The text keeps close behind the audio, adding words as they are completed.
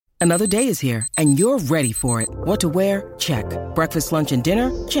Another day is here, and you're ready for it. What to wear? Check. Breakfast, lunch, and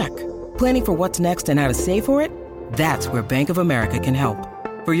dinner? Check. Planning for what's next and how to save for it? That's where Bank of America can help.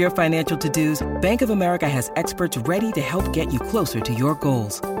 For your financial to-dos, Bank of America has experts ready to help get you closer to your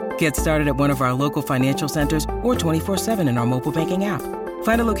goals. Get started at one of our local financial centers or 24/7 in our mobile banking app.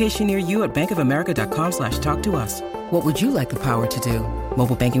 Find a location near you at bankofamerica.com/talktous. What would you like the power to do?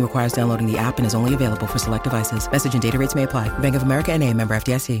 Mobile banking requires downloading the app and is only available for select devices. Message and data rates may apply. Bank of America N.A., member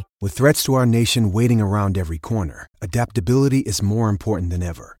FDIC. With threats to our nation waiting around every corner, adaptability is more important than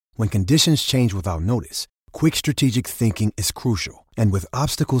ever. When conditions change without notice, quick strategic thinking is crucial. And with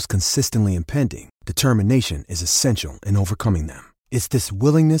obstacles consistently impending, determination is essential in overcoming them. It's this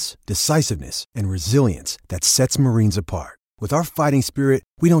willingness, decisiveness, and resilience that sets Marines apart. With our fighting spirit,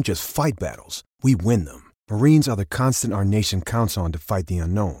 we don't just fight battles, we win them. Marines are the constant our nation counts on to fight the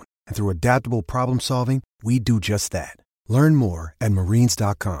unknown. And through adaptable problem solving, we do just that. Learn more at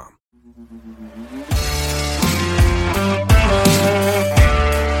marines.com.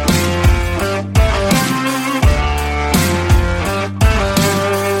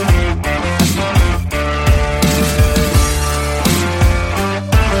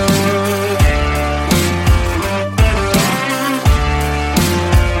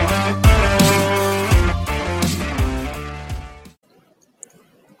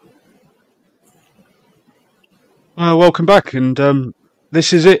 Welcome back, and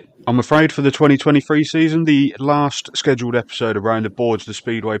this is it, I'm afraid, for the 2023 season, the last scheduled episode of Round the Boards, the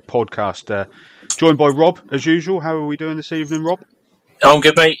Speedway podcast. Joined by Rob, as usual. How are we doing this evening, Rob? I'm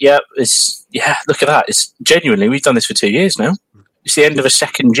good, mate. Yeah, look at that. It's genuinely, we've done this for 2 years now. It's the end of a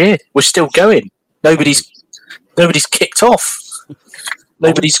second year. We're still going. Nobody's kicked off.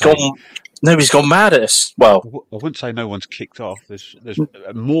 Nobody's gone mad at us. Well, I wouldn't say no one's kicked off. There's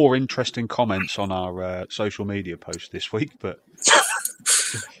more interesting comments on our social media post this week, but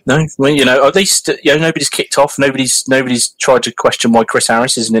no, well, at least nobody's kicked off. Nobody's tried to question why Chris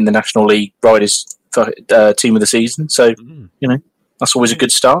Harris isn't in the National League Riders team of the season. So that's always a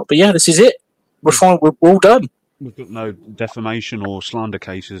good start. But yeah, this is it. We're fine. We're all done. We've got no defamation or slander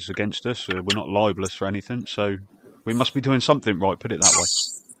cases against us. We're not libelous for anything, so we must be doing something right. Put it that way.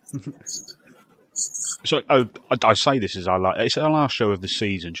 So I say this is it's our last show of the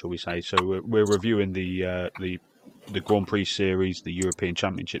season, shall we say? So we're reviewing the Grand Prix series, the European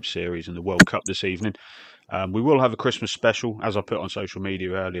Championship series, and the World Cup this evening. We will have a Christmas special, as I put on social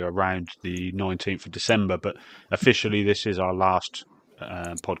media earlier, around the 19th of December. But officially, this is our last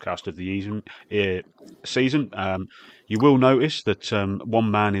podcast of the season. You will notice that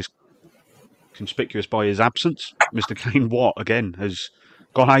one man is conspicuous by his absence. Mr. Kane Watt again has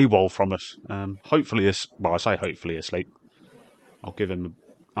gone AWOL from us. Hopefully, I say hopefully asleep. I'll give him an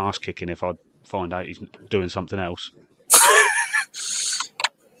arse kicking if I find out he's doing something else.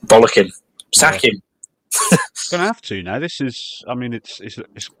 Bollock him. Sack him. Gonna have to now. This is,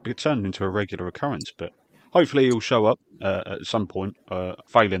 it's turned into a regular occurrence, but hopefully he'll show up at some point.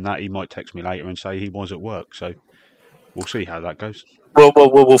 Failing that, he might text me later and say he was at work. So we'll see how that goes. Well,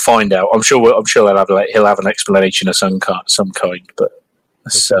 we'll find out. I'm sure he'll have an explanation of some kind, but.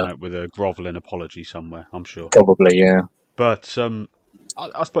 With a grovelling apology somewhere, I'm sure. Probably, yeah. But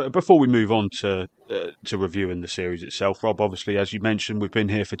I suppose before we move on to reviewing the series itself, Rob, obviously, as you mentioned, we've been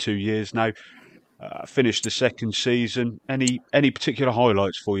here for 2 years now. Finished the second season. Any particular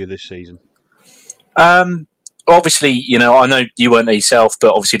highlights for you this season? Obviously, I know you weren't there yourself,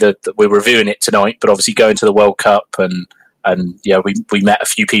 but obviously we're reviewing it tonight. But obviously, going to the World Cup and we met a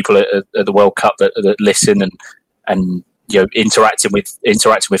few people at the World Cup that listen and. Interacting with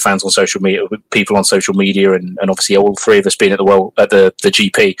fans on social media, with people on social media, and obviously all three of us being at the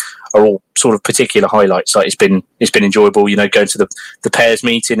GP are all sort of particular highlights. Like it's been enjoyable, going to the pairs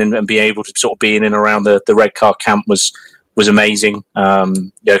meeting and being able to sort of be in and around the red car camp was amazing.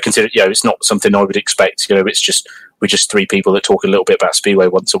 Consider it's not something I would expect. We're just three people that talk a little bit about Speedway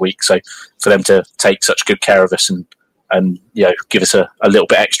once a week. So for them to take such good care of us and give us a little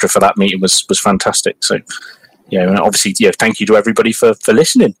bit extra for that meeting was fantastic. So. And obviously, thank you to everybody for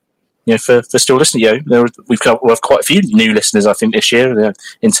listening. For still listening. We've quite a few new listeners, I think, this year.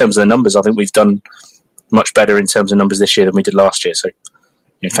 In terms of the numbers, I think we've done much better in terms of numbers this year than we did last year. So,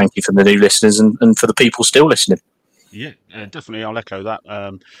 thank you for the new listeners and for the people still listening. Yeah, definitely. I'll echo that.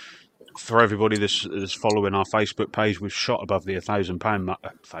 For everybody that's following our Facebook page, we've shot above the £1,000.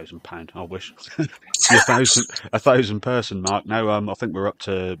 I wish the 1,000 person mark. Now, I think we're up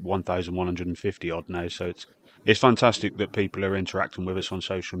to 1,150 odd now. So it's fantastic that people are interacting with us on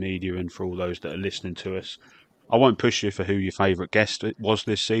social media, and for all those that are listening to us. I won't push you for who your favourite guest was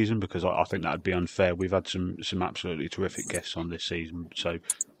this season, because I think that would be unfair. We've had some absolutely terrific guests on this season. So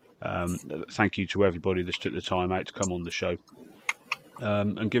Thank you to everybody that's took the time out to come on the show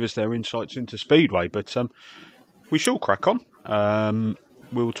and give us their insights into Speedway. But we shall crack on.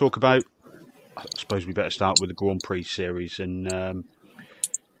 We will talk about, I suppose we better start with the Grand Prix series. And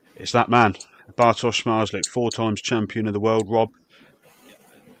it's that man, Bartosz Zmarzlik, 4 times champion of the world, Rob.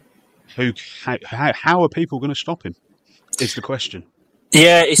 How are people going to stop him? Is the question.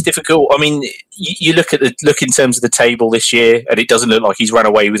 Yeah, it's difficult. I mean, you look in terms of the table this year, and it doesn't look like he's run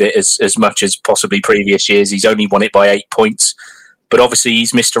away with it as much as possibly previous years. He's only won it by 8 points, but obviously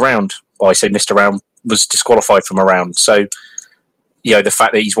he's missed a round. Well, I say missed a round, was disqualified from a round. So, the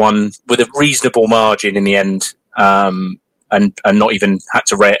fact that he's won with a reasonable margin in the end, and not even had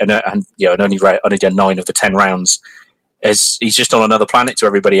to and only done 9 of the 10 rounds, as he's just on another planet to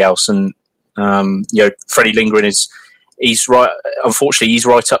everybody else. And Freddie Lindgren he's right. Unfortunately, he's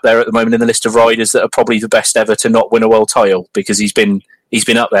right up there at the moment in the list of riders that are probably the best ever to not win a world title, because he's been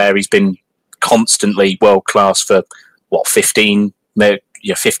up there. He's been constantly world class for 15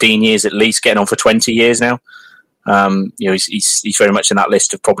 years at least, getting on for 20 years now. He's very much in that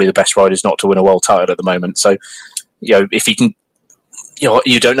list of probably the best riders not to win a world title at the moment. So, if he can,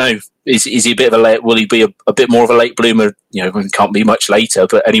 you don't know. Is he a bit of a late? Will he be a bit more of a late bloomer? It can't be much later,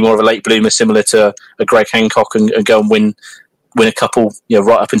 but any more of a late bloomer, similar to a Greg Hancock, and go and win a couple,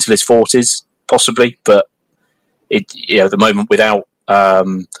 right up until his 40s, possibly. But at the moment, without a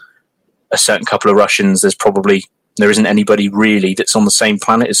certain couple of Russians, there isn't anybody really that's on the same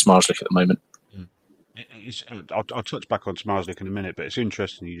planet as Zmarzlik at the moment. I'll touch back on Zmarzlik in a minute, but it's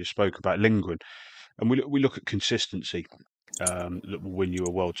interesting you just spoke about Lindgren, and we look at consistency. That will win you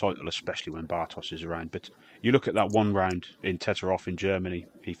a world title, especially when Bartosz is around. But you look at that one round in Tetterhoff in Germany,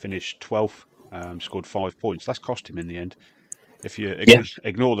 he finished 12th, scored 5 points. That's cost him in the end. If you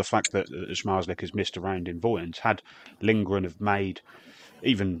ignore the fact that Zmarzlik has missed a round in Voyens, had Lindgren have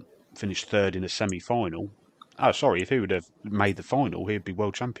even finished third in a semi-final, if he would have made the final, he'd be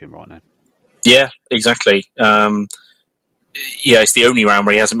world champion right now. Yeah, exactly. It's the only round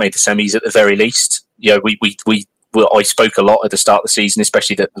where he hasn't made the semis at the very least. I spoke a lot at the start of the season,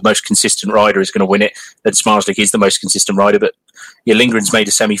 especially that the most consistent rider is going to win it. That Zmarzlik is the most consistent rider, but Lindgren's made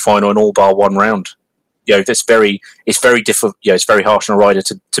a semi-final in all bar one round. It's very difficult. It's very harsh on a rider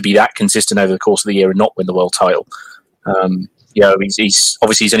to be that consistent over the course of the year and not win the world title. He's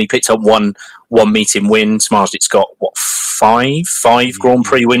only picked up one meeting win. Zmarzlik's got five Grand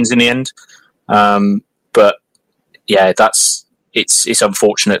Prix wins in the end. But yeah, it's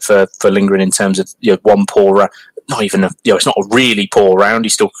unfortunate for Lindgren in terms of one poor round. Not even it's not a really poor round. He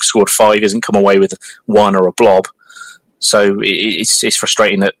still scored 5, hasn't come away with 1 or a blob. So it's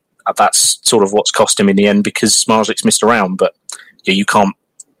frustrating that that's sort of what's cost him in the end, because Zmarzlik's missed a round. But you can't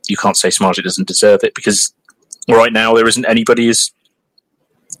say Zmarzlik doesn't deserve it, because right now there isn't anybody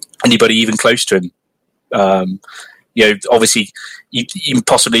even close to him. Obviously you can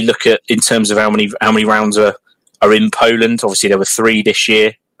possibly look at in terms of how many rounds are in Poland. Obviously there were 3 this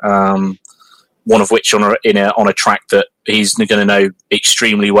year. One of which on a track that he's going to know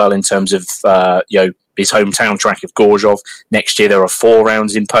extremely well in terms of his hometown track of Gorzów. Next year there are 4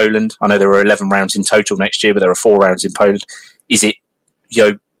 rounds in Poland. I know there are 11 rounds in total next year, but there are 4 rounds in Poland. Is it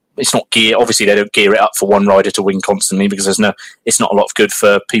it's not gear. Obviously they don't gear it up for one rider to win constantly, because it's not a lot of good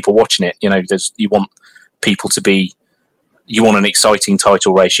for people watching it. You want people to be. You want an exciting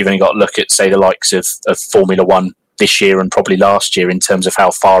title race. You've only got to look at, say, the likes of Formula One this year and probably last year in terms of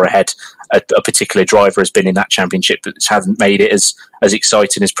how far ahead a particular driver has been in that championship, but hasn't made it as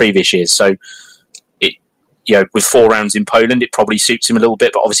exciting as previous years. So, with 4 rounds in Poland, it probably suits him a little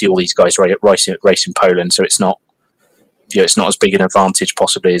bit. But obviously, all these guys race in Poland, so it's not as big an advantage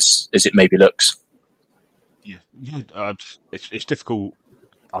possibly as it maybe looks. It's difficult.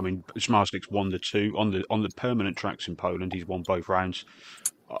 I mean, Zmarzlik's won the 2 on the permanent tracks in Poland. He's won both rounds.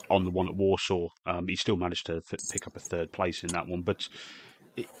 On the one at Warsaw, he still managed to pick up a 3rd place in that one. But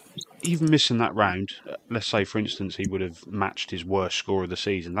even missing that round, let's say, for instance, he would have matched his worst score of the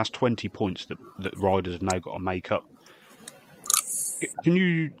season. That's 20 points that riders have now got to make up. Can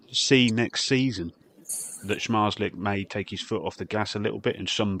you see next season that Zmarzlik may take his foot off the gas a little bit, and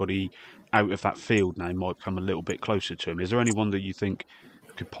somebody out of that field now might come a little bit closer to him? Is there anyone that you think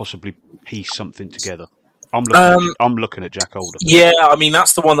could possibly piece something together? I'm looking at Jack Holder. Yeah, I mean,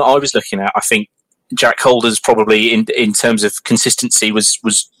 that's the one that I was looking at. I think Jack Holder's probably, in terms of consistency,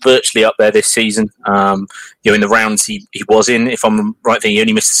 was virtually up there this season. In the rounds he was in, if I'm right, he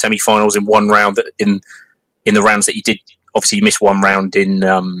only missed the semi-finals in 1 round. In the rounds that he did, obviously he missed 1 round in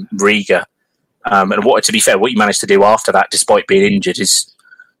Riga. And to be fair, what he managed to do after that, despite being injured, is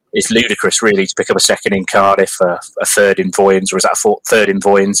it's ludicrous, really, to pick up a second in Cardiff, a third in Voyens, or is that third in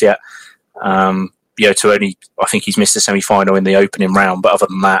Voyens? Yeah. To only, I think he's missed the semi-final in the opening round, but other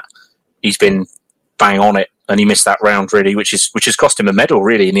than that, he's been bang on it, and he missed that round really, which has cost him a medal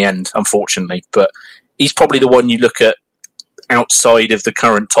really in the end, unfortunately. But he's probably the one you look at outside of the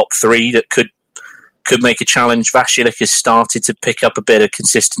current top three that could make a challenge. Vasilik has started to pick up a bit of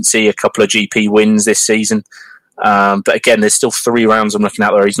consistency, a couple of GP wins this season. But again, there's still 3 rounds I'm looking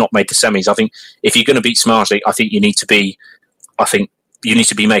at there. He's not made the semis. I think if you're going to beat Smarslik, I think you need to be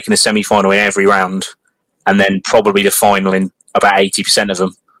making the semi-final in every round, and then probably the final in about 80% of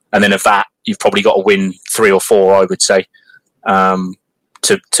them. And then of that, you've probably got to win 3 or 4, I would say,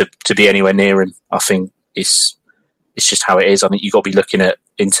 to be anywhere near him. I think it's just how it is. I think you've got to be looking at,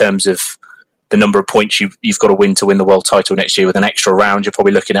 in terms of the number of points you've got to win to win the world title next year. With an extra round, you're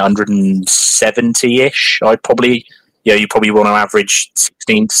probably looking at 170-ish. You probably want to average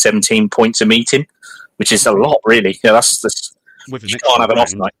 16 to 17 points a meeting, which is a lot, really. That's with you can't have an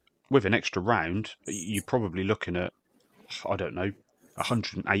off night. With an extra round, you're probably looking at, I don't know,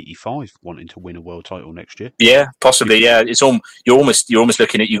 185 wanting to win a world title next year. Yeah, possibly. Yeah, you're almost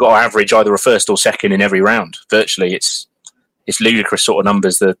looking at, you've got to average either a first or second in every round. Virtually, it's ludicrous sort of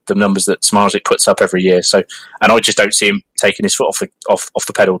numbers, the numbers that Smarslik puts up every year. So, and I just don't see him taking his foot off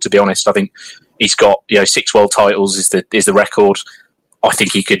the pedal. To be honest, I think he's got 6 world titles is the record. I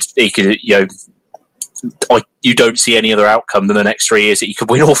think he could you don't see any other outcome than the next 3 years that you could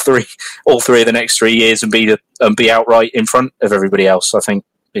win all three of the next 3 years and be outright in front of everybody else. I think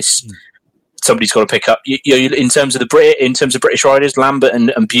somebody's got to pick up. In terms of British riders, Lambert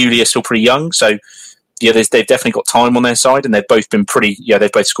and Bewley are still pretty young, so they've definitely got time on their side, and they've both been pretty.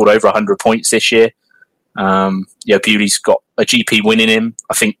 They've both scored over 100 points this year. Bewley's got a GP win in him.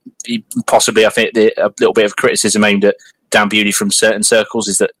 I think a little bit of criticism aimed at Dan Bewley from certain circles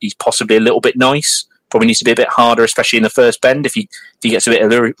is that he's possibly a little bit nice. Probably needs to be a bit harder, especially in the first bend, if he gets a bit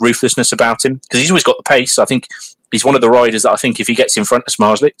of ruthlessness about him, because he's always got the pace. I think he's one of the riders that I think if he gets in front of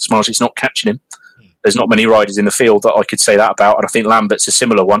Smarslik's not catching him. There's not many riders in the field that I could say that about, and I think Lambert's a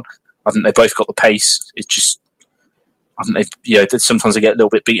similar one. I think they've both got the pace. It's just, I think sometimes they get a little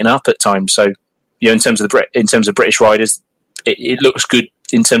bit beaten up at times. So, in terms of British riders, it looks good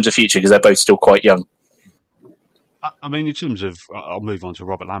in terms of future because they're both still quite young. I mean, in terms of, I'll move on to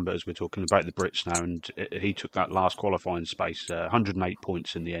Robert Lambert as we're talking about the Brits now, and he took that last qualifying space, 108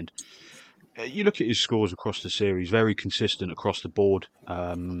 points in the end. You look at his scores across the series, very consistent across the board.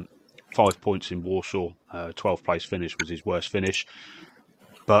 5 points in Warsaw, 12th place finish was his worst finish,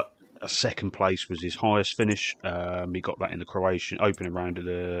 but a second place was his highest finish. He got that in the Croatian opening round of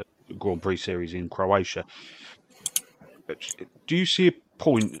the Grand Prix series in Croatia. Do you see a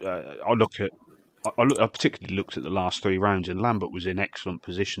point? I particularly looked at the last 3 rounds, and Lambert was in excellent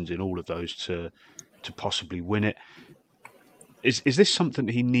positions in all of those to possibly win it. Is this something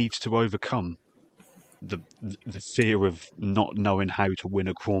that he needs to overcome? The fear of not knowing how to win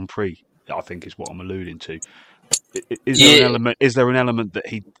a Grand Prix, I think, is what I'm alluding to. Is there an element that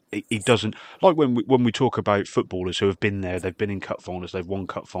he doesn't like when we talk about footballers who have been there, they've been in cup finals, they've won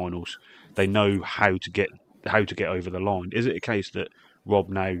cup finals, they know how to get over the line. Is it a case that Rob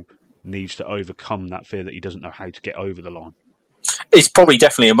now needs to overcome that fear that he doesn't know how to get over the line? It's probably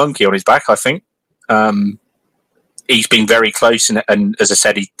definitely a monkey on his back, I think. He's been very close, and as I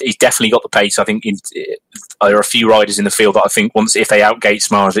said, he's definitely got the pace. I think there are a few riders in the field that I think if they outgate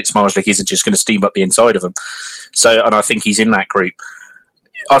Smarslik isn't just going to steam up the inside of them. So, and I think he's in that group.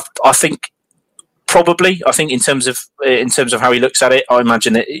 I think in terms of how he looks at it, I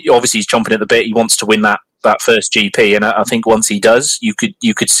imagine that obviously he's chomping at the bit. He wants to win that first GP, and I think once he does, you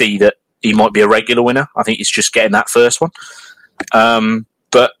could see that he might be a regular winner. I think it's just getting that first one.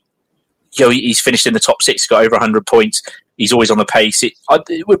 But he's finished in the top 6, got over 100 points. He's always on the pace. It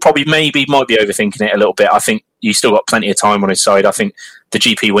would probably might be overthinking it a little bit. I think he's still got plenty of time on his side. I think the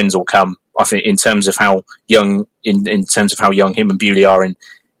GP wins will come. I think in terms of how young him and Bewley are in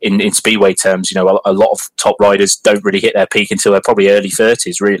speedway terms, a lot of top riders don't really hit their peak until they're probably early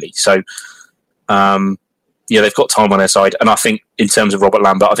 30s, really. So, they've got time on their side. And I think in terms of Robert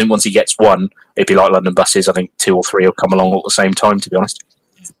Lambert, I think once he gets one, it'd be like London buses. I think 2 or 3 will come along all at the same time, to be honest.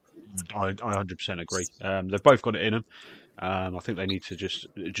 I 100% agree. They've both got it in them. I think they need to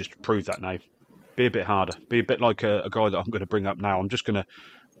just prove that now. Be a bit harder. Be a bit like a guy that I'm going to bring up now. I'm just going to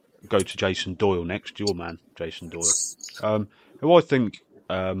go to Jason Doyle next, your man, Jason Doyle, who I think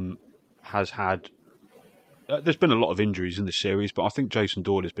has had... there's been a lot of injuries in the series, but I think Jason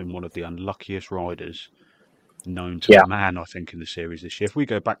Doyle has been one of the unluckiest riders known to man, I think, in the series this year. If we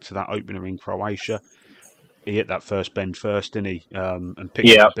go back to that opener in Croatia, he hit that first bend first, didn't he? And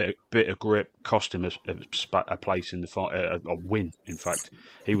picked up a bit of grip, cost him a place in the fight, a win. In fact,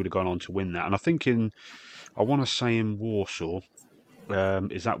 he would have gone on to win that. And I think I want to say in Warsaw,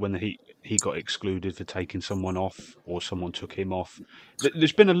 is that when he got excluded for taking someone off, or someone took him off?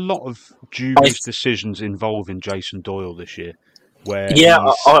 There's been a lot of dubious decisions involving Jason Doyle this year, where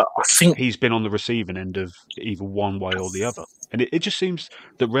I think he's been on the receiving end of either one way or the other. And it just seems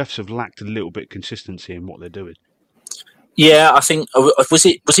that refs have lacked a little bit of consistency in what they're doing. Yeah, I think was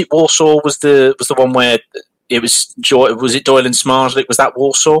it Warsaw was the one where it was Doyle and Smarslick? Was that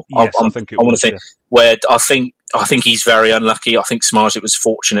Warsaw? Yes, I think it was. I want to think where I think he's very unlucky. I think Smarslick was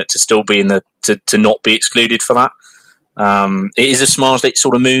fortunate to still be to not be excluded for that. It is a Smarslick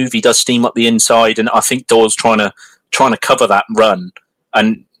sort of move. He does steam up the inside, and I think Doyle's trying to cover that run.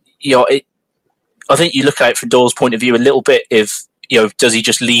 And I think you look at it from Doyle's point of view a little bit. If does he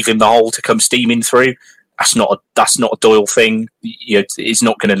just leave him the hole to come steaming through? That's not a Doyle thing. He's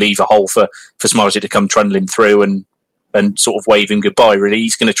not going to leave a hole for Smarslick to come trundling through and sort of wave him goodbye. Really,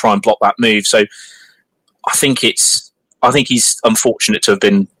 he's going to try and block that move. So I think he's unfortunate to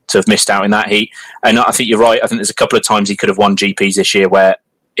have missed out in that heat. And I think you're right. I think there's a couple of times he could have won GPs this year where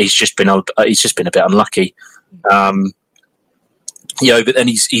he's just been a bit unlucky. But then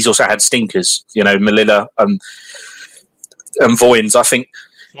he's also had stinkers. Melilla and Voyens. I think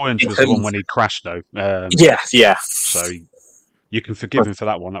Voyens was the one when he crashed, though. Yeah. So you can forgive him for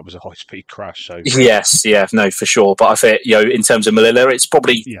that one. That was a high-speed crash. So yes, yeah, no, for sure. But I think in terms of Melilla, it's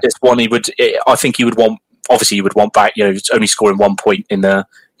probably it's one he would. I think he would want. Obviously, he would want back. Only scoring 1 point in the.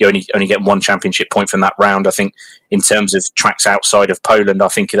 You only getting one championship point from that round. I think in terms of tracks outside of Poland, I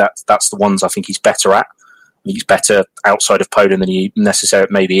think that's the ones I think he's better at. He's better outside of Poland than he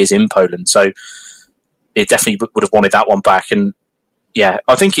necessarily maybe is in Poland. So it definitely would have wanted that one back. And yeah,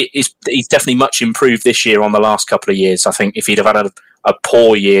 I think he's definitely much improved this year on the last couple of years. I think if he'd have had a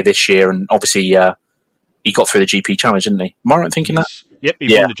poor year this year, and obviously he got through the GP challenge, didn't he? Am I right thinking that? Yep,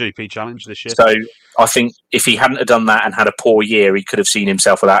 he won the GP challenge this year. So I think if he hadn't have done that and had a poor year, he could have seen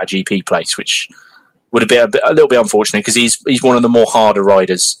himself without a GP place, which would have been a little bit unfortunate because he's one of the more harder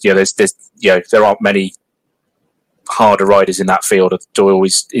riders. There aren't many harder riders in that field. Doyle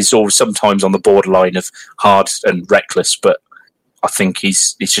is always sometimes on the borderline of hard and reckless, but I think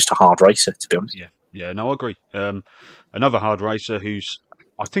he's just a hard racer, to be honest. Yeah, no, I agree. Another hard racer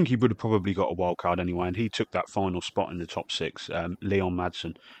I think he would have probably got a wild card anyway, and he took that final spot in the top six. Leon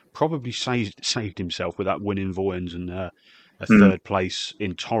Madsen probably saved himself with that win in Voyens and a third place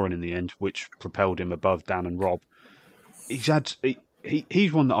in Torren in the end, which propelled him above Dan and Rob. He's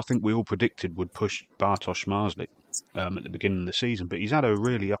one that I think we all predicted would push Bartosz Smarslick at the beginning of the season, but he's had a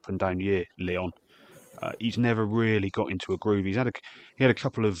really up and down year, Leon. He's never really got into a groove. He had a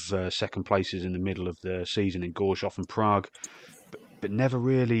couple of second places in the middle of the season in Gorzów and Prague, but never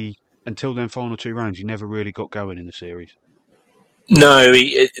really, until then final two rounds, he never really got going in the series. No,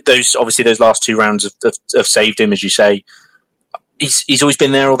 those last two rounds have saved him, as you say. He's always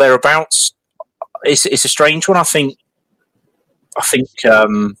been there or thereabouts. It's a strange one. I think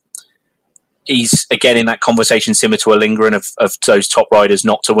he's again in that conversation similar to a Lindgren of those top riders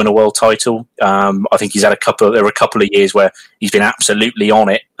not to win a world title. I think he's had there were a couple of years where he's been absolutely on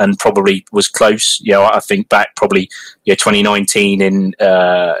it and probably was close. I think back probably 2019 in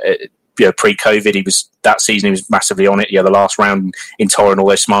pre-COVID, that season he was massively on it. The last round in Torren,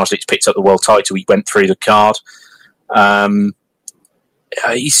 although Smarslick picked up the world title, he went through the card.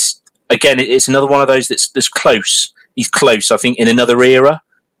 It's another one of those that's close. He's close, I think, in another era.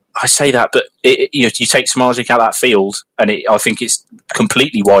 I say that, but you take Smarslick out of that field, and I think it's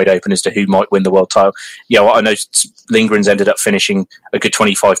completely wide open as to who might win the world title. I know Lindgren's ended up finishing a good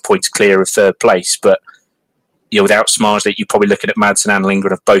 25 points clear of third place, but without Smarslick, you're probably looking at Madsen and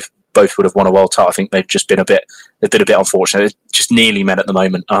Lindgren have both would have won a world title. I think they've been a bit unfortunate. It's just nearly met at the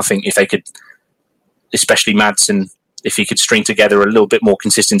moment. I think if they could, especially Madsen, if he could string together a little bit more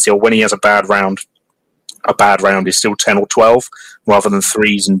consistency, or when he has a bad round is still 10 or 12 rather than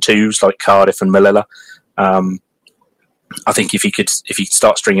 3s and 2s like Cardiff and Melilla. I think if he could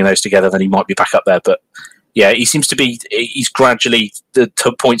start stringing those together, then he might be back up there. But yeah, he's gradually, the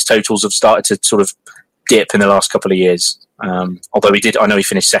points totals have started to sort of dip in the last couple of years. Although I know he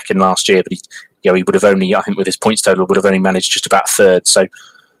finished second last year, but he would have only, I think with his points total, would have only managed just about third. So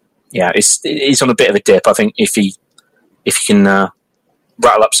yeah, it's on a bit of a dip. I think if he can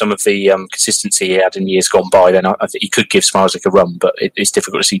rattle up some of the consistency he had in years gone by, then I think he could give Smarslick a run, but it's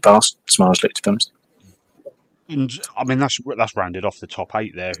difficult to see past Smarslick, to be honest. And I mean, that's rounded off the top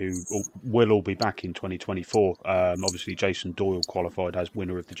 8 there, who will all be back in 2024. Obviously, Jason Doyle qualified as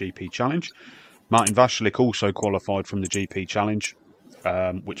winner of the GP Challenge. Martin Vashlik also qualified from the GP Challenge,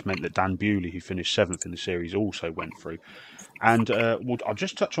 which meant that Dan Bewley, who finished 7th in the series, also went through. And I'll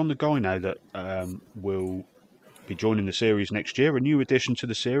just touch on the guy now that will be joining the series next year. A new addition to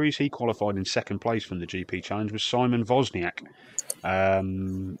the series. He qualified in 2nd place from the GP Challenge, was Simon Wozniak.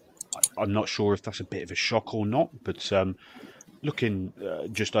 I'm not sure if that's a bit of a shock or not, but looking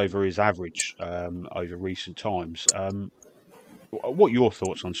just over his average over recent times, what are your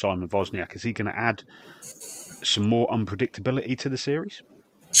thoughts on Simon Wozniak? Is he going to add some more unpredictability to the series?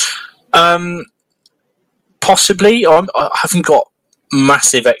 Possibly. I haven't got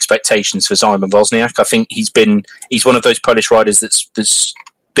massive expectations for Simon Wozniak. I think he's one of those Polish riders that's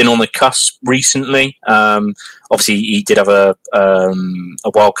been on the cusp recently. Obviously, he did have a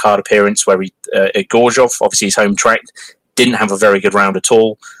wild card appearance where he at Gorzów, obviously his home track, didn't have a very good round at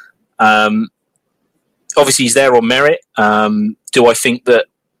all. Obviously, he's there on merit. Do I think that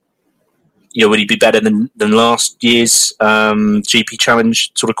would he be better than last year's GP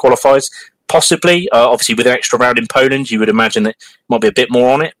Challenge sort of qualifiers? Possibly. Obviously, with an extra round in Poland, you would imagine that might be a bit more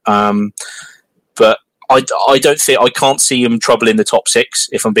on it. But I can't see him troubling the top 6.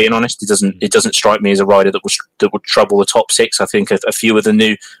 If I'm being honest, it doesn't strike me as a rider that would trouble the top 6. I think a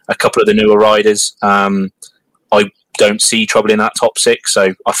couple of the newer riders, I don't see trouble in that top 6.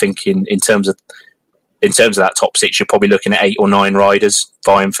 So I think in terms of that top 6, you're probably looking at 8 or 9 riders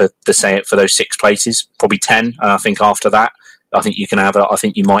vying for those 6 places, probably 10. And I think after that, I think you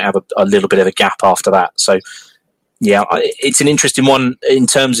might have a little bit of a gap after that. So yeah, it's an interesting one in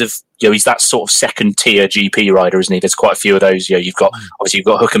terms of, he's that sort of second tier GP rider, isn't he? There's quite a few of those. You've got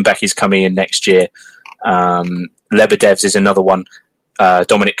Hülkenberg coming in next year. Lebedev's is another one.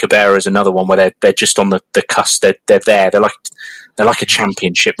 Dominic Cabrera is another one where they're just on the cusp. They're there. They're like a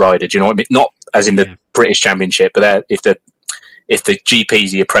championship rider. Do you know what I mean? Not as in the British Championship, but if the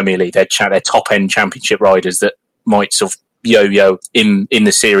GPs are your Premier League, they're top end championship riders that might sort of yo-yo in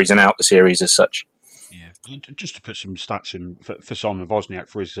the series and out the series as such. Yeah, just to put some stats in for Simon Wozniak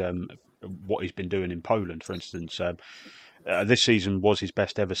for his what he's been doing in Poland, for instance. This season was his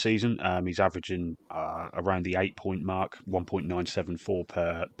best ever season. He's averaging around the 8-point mark,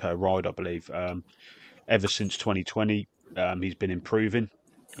 1.974 per ride, I believe. Ever since 2020, he's been improving.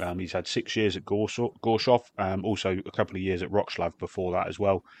 He's had 6 years at Gorzów, also a couple of years at Wrocław before that as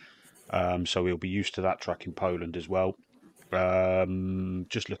well. So he'll be used to that track in Poland as well.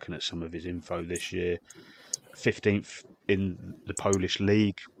 Just looking at some of his info this year, 15th in the Polish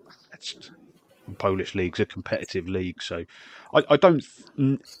league. Polish league's a competitive league, so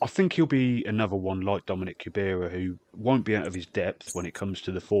I think he'll be another one like Dominic Kubera, who won't be out of his depth when it comes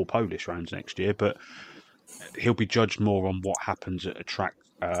to the 4 Polish rounds next year, but he'll be judged more on what happens at a track.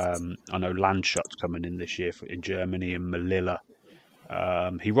 I know Landshut's coming in this year in Germany, and Melilla.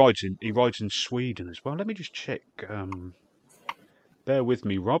 He rides in Sweden as well. Let me just check. Bear with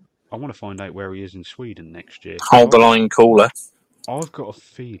me, Rob. I want to find out where he is in Sweden next year. Hold the line, caller. I've got a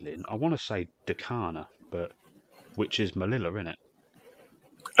feeling. I want to say Dakana, but which is Melilla, isn't it?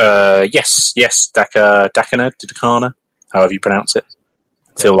 Yes. Dakana, however you pronounce it.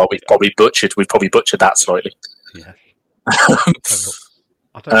 I feel like we've probably butchered that slightly. Yeah.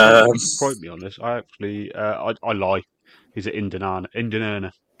 I don't quote me on this. I actually, I lie. He's at Indiana.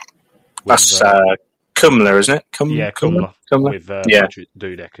 That's Kumla, isn't it? Kumla. With Patrick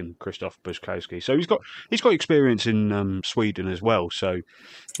Dudek and Krzysztof Buszkowski. So he's got experience in Sweden as well. So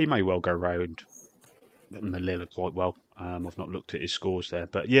he may well go round Melilla quite well. I've not looked at his scores there,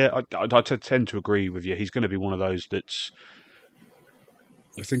 but yeah, I tend to agree with you. He's going to be one of those that's.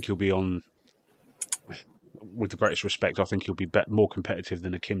 I think he'll be on. With the greatest respect, I think he'll be more competitive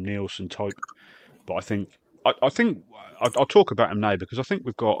than a Kim Nielsen type. But I think I'll talk about him now because I think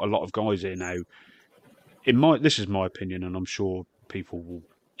we've got a lot of guys here now. This is my opinion, and I'm sure people will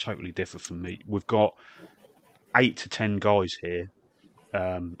totally differ from me. We've got 8 to 10 guys here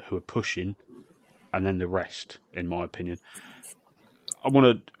who are pushing, and then the rest, in my opinion.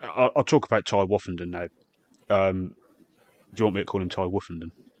 I'll talk about Ty Woffenden now. Do you want me to call him Ty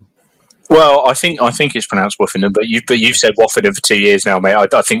Woffenden? Well, I think it's pronounced Woffenden, but you've said Woffenden for 2 years now, mate.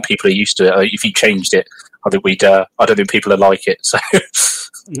 I think people are used to it. If you changed it, I think I don't think people would like it. So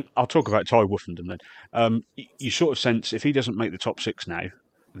I'll talk about Ty Woffenden then. You sort of sense if he doesn't make the top 6 now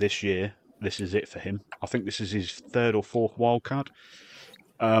this year, this is it for him. I think this is his 3rd or 4th wild card.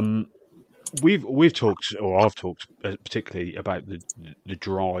 We've talked, or I've talked particularly about the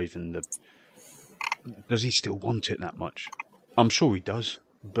drive and the. Does he still want it that much? I'm sure he does,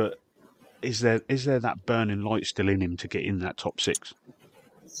 but is there that burning light still in him to get in that top 6?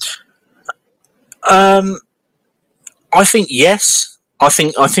 I think yes.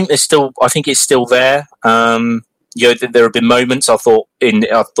 there's still. I think it's still there. There have been moments I thought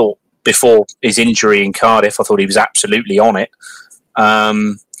before his injury in Cardiff, I thought he was absolutely on it.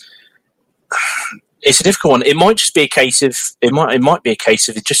 It's a difficult one. It might just be a case of it might be a case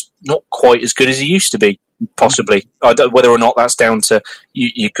of it's just not quite as good as he used to be. Possibly, I don't whether or not that's down to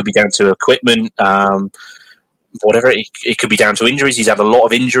you could be down to equipment, whatever. It could be down to injuries. He's had a lot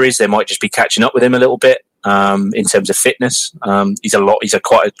of injuries. They might just be catching up with him a little bit in terms of fitness. He's had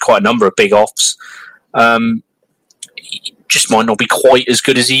quite a number of big offs. He just might not be quite as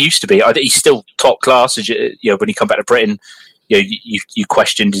good as he used to be. He's still top class. As when he come back to Britain, you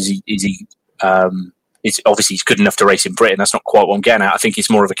questioned is he it's obviously he's good enough to race in Britain. That's not quite what I'm getting at. I think it's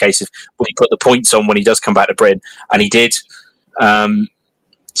more of a case of will he put the points on when he does come back to Britain, and he did.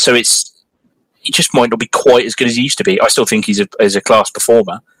 So he just might not be quite as good as he used to be. I still think he's a class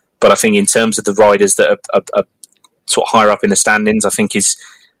performer, but I think in terms of the riders that are sort of higher up in the standings, I think it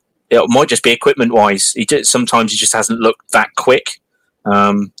might just be equipment wise. Sometimes he just hasn't looked that quick.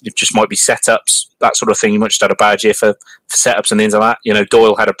 It just might be setups, that sort of thing. You might just had a bad year for setups and things like that.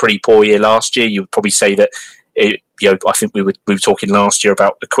 Doyle had a pretty poor year last year. You would probably say that. I think we were talking last year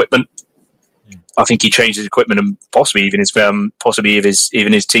about equipment. I think he changed his equipment and possibly even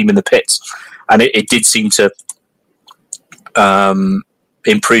his team in the pits, and it did seem to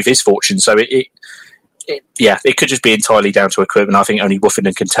improve his fortune. So it could just be entirely down to equipment. I think only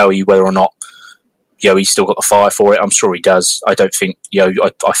Woofenden can tell you whether or not he's still got the fire for it. I'm sure he does. I don't think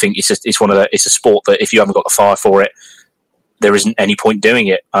I think it's a sport that if you haven't got the fire for it, there isn't any point doing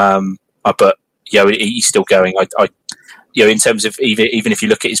it. But he's still going. In terms of even if you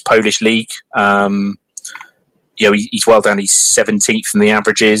look at his Polish league, he's well down. He's 17th in the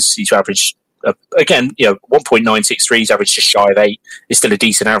averages. He's averaged again 1.963. He's averaged just shy of 8. It's still a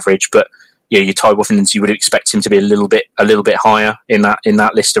decent average, but your Ty Woofendens, you would expect him to be a little bit higher in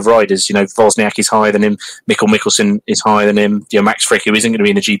that list of riders. Wozniak is higher than him. Mikkel Mikkelsen is higher than him. Max Frick, who isn't going to be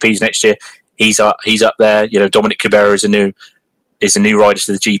in the GPs next year, he's up there. Dominic Cabrera is a new rider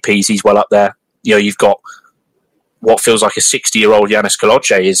to the GPs. He's well up there. You've got what feels like a 60-year-old Yanis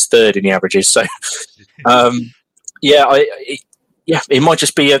Koloce is third in the averages. So, it might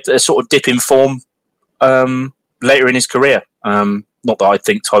just be a sort of dip in form later in his career. Not that I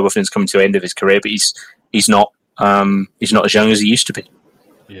think Ty Woofenden's coming to the end of his career, but he's not as young as he used to be.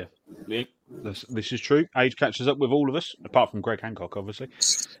 Yeah, this is true. Age catches up with all of us, apart from Greg Hancock, obviously,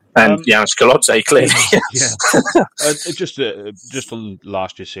 and Janis Kolodze, clearly. Yeah. Just on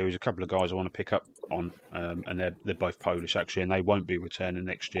last year's series, a couple of guys I want to pick up on, and they're both Polish actually, and they won't be returning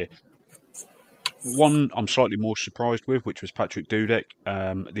next year. One I'm slightly more surprised with, which was Patrick Dudek.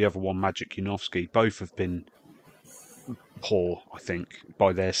 The other one, Magic Janowski. Both have been poor, I think,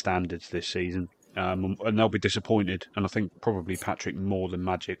 by their standards this season, and they'll be disappointed. And I think probably Patrick more than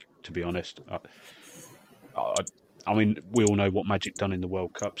Magic, to be honest. I mean, we all know what Magic done in the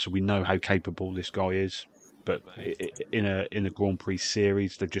World Cup, so we know how capable this guy is. But in a Grand Prix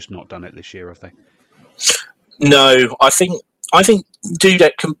series, they've just not done it this year, have they? No, I think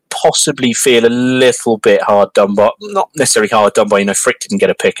Dudek can possibly feel a little bit hard done by. Not necessarily hard done by. Frick didn't get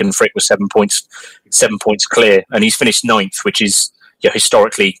a pick, and Frick was 7 points clear, and he's finished 9th, which is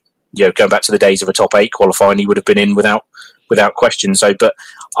historically, going back to the days of a top 8 qualifying, he would have been in without question. So, but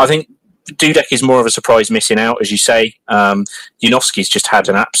I think Dudek is more of a surprise missing out, as you say. Janowski's just had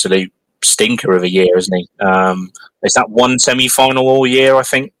an absolute stinker of a year, hasn't he? There's that one semi-final all year, I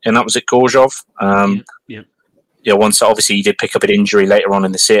think, and that was at Gorzów. Once obviously he did pick up an injury later on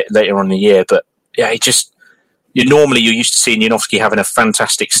in the year, but you're used to seeing Janowski having a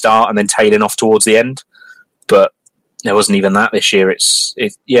fantastic start and then tailing off towards the end, but there wasn't even that this year. It's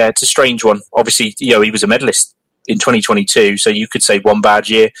a strange one. Obviously, he was a medalist in 2022, so you could say one bad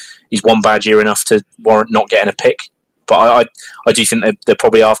year. He's one bad year enough to warrant not getting a pick. But I do think they're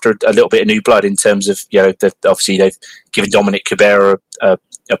probably after a little bit of new blood in terms of obviously they've given Dominic Cabrera a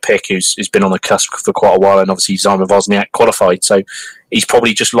pick who's been on the cusp for quite a while, and obviously Simon Wozniak qualified, so he's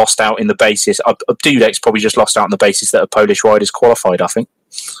probably just lost out in the basis. Dudek's probably just lost out on the basis that a Polish rider's qualified, I think.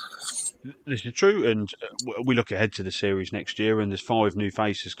 This is true, and we look ahead to the series next year, and there's 5 new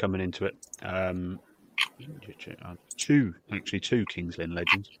faces coming into it. Two Kings Lynn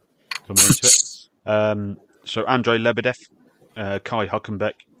legends coming into it. So Andrei Lebedev, Kai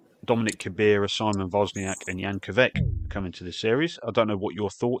Huckenbeck, Dominic Cabrera, Simon Wozniak, and Jan Kovac coming to the series. I don't know what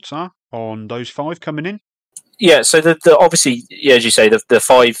your thoughts are on those 5 coming in. Yeah, so the obviously, as you say, the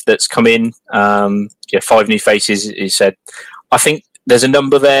 5 that's come in, 5 new faces. He said, I think there's a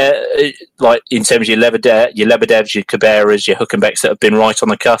number there, like in terms of your Lebedevs, your Caberas, your Hülkenbergs that have been right on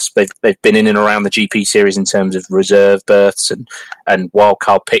the cusp. They've been in and around the GP series in terms of reserve berths and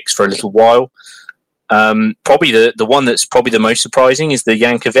wildcard picks for a little while. Probably the one that's probably the most surprising is the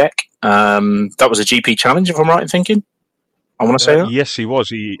Jankovic. That was a GP challenge, if I'm right in thinking. I want to say that. Yes, he was.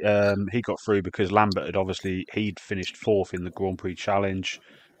 He got through because Lambert he'd finished fourth in the Grand Prix challenge,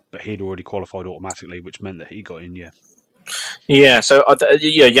 but he'd already qualified automatically, which meant that he got in. Yeah. So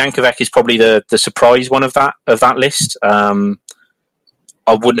Jankovic is probably the surprise one of that list.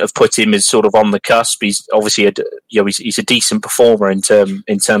 I wouldn't have put him as sort of on the cusp. He's obviously he's a decent performer in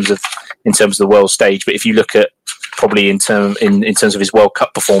terms of the world stage. But if you look at probably in terms of his World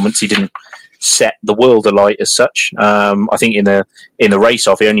Cup performance, he didn't set the world alight as such. I think in the race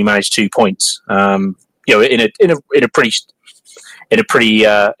off, he only managed 2 points. In a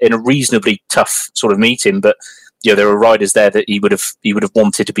reasonably tough sort of meeting, but there were riders there that he would have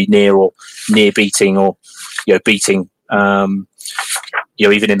wanted to be near beating or beating.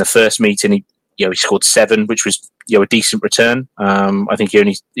 Even in the first meeting, he scored 7, which was a decent return. I think he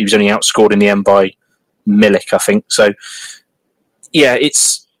was only outscored in the end by Milik, I think. So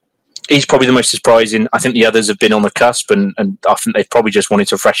he's probably the most surprising. I think the others have been on the cusp, and I think they've probably just wanted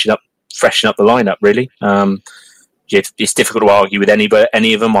to freshen up the lineup. Really, it's difficult to argue with any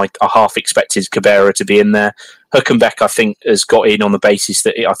of them. I half expected Cabrera to be in there. Hülkenberg, I think, has got in on the basis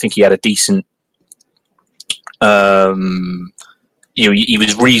that I think he had a decent. He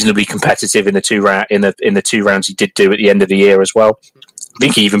was reasonably competitive in the two rounds he did do at the end of the year as well. I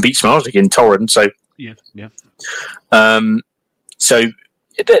think he even beat Smarslik in Torren. So yeah. So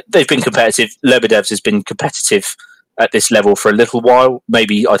they've been competitive. Lebedevs has been competitive at this level for a little while.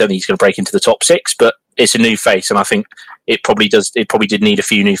 Maybe I don't think he's going to break into the top 6, but it's a new face, and I think it probably does. It probably did need a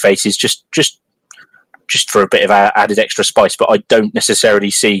few new faces just for a bit of added extra spice. But I don't necessarily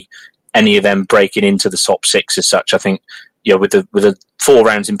see any of them breaking into the top 6 as such. I think with the 4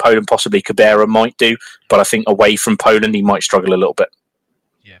 rounds in Poland, possibly Cabrera might do, but I think away from Poland he might struggle a little bit.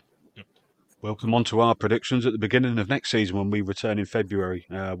 Welcome on to our predictions at the beginning of next season when we return in February.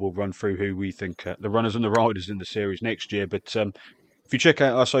 We'll run through who we think the runners and the riders in the series next year. But if you check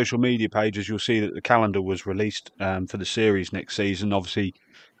out our social media pages, you'll see that the calendar was released for the series next season. Obviously,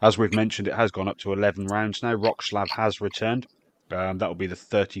 as we've mentioned, it has gone up to 11 rounds now. Roxlav has returned. That will be the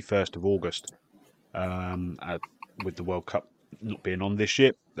 31st of August with the World Cup not being on this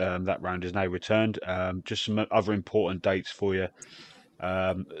year. That round is now returned. Just some other important dates for you.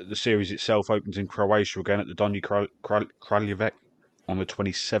 The series itself opens in Croatia again at the Donji Kraljevic on the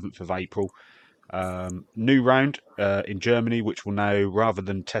 27th of April. New round in Germany, which will now, rather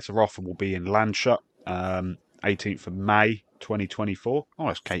than Teteriffa, will be in Landshut, 18th of May 2024. Oh,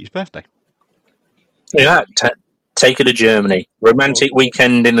 that's Katie's birthday. Yeah, take her to Germany. Romantic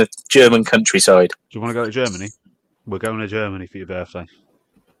weekend in the German countryside. Do you want to go to Germany? We're going to Germany for your birthday.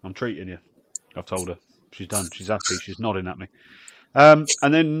 I'm treating you. I've told her. She's done. She's happy. She's nodding at me. And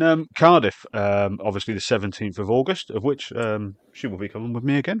then Cardiff, obviously the 17th of August, of which she will be coming with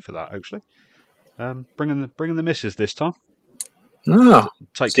me again for that, actually. Bringing the missus this time. Oh,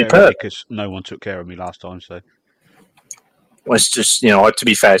 take care of me because no one took care of me last time. So, well, it's just to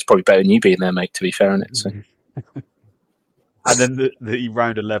be fair, it's probably better than you being there, mate. To be fair, isn't it? So. And then the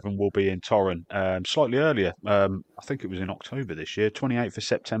round 11 will be in Torren, slightly earlier. I think it was in October this year. 28th of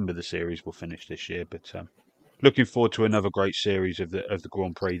September the series will finish this year, but. Looking forward to another great series of the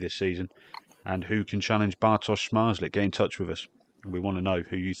Grand Prix this season, and who can challenge Bartosz Smarslik. Get in touch with us. We want to know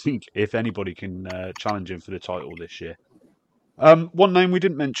who you think, if anybody, can challenge him for the title this year. One name we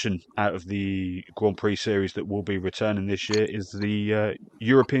didn't mention out of the Grand Prix series that will be returning this year is the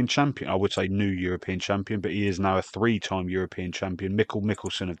European champion. I would say new European champion, but he is now a 3-time European champion, Mikkel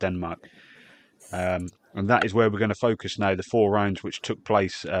Mikkelsen of Denmark. And that is where we're going to focus now. The 4 rounds which took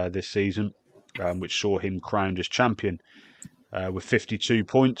place this season. Which saw him crowned as champion with 52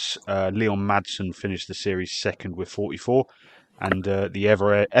 points. Leon Madsen finished the series second with 44. And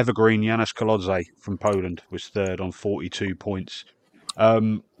the evergreen Janusz Kolodze from Poland was third on 42 points.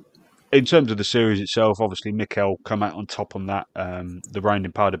 In terms of the series itself, obviously Mikkel come out on top on that. The round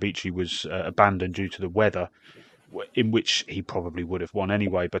in Pardubice was abandoned due to the weather, in which he probably would have won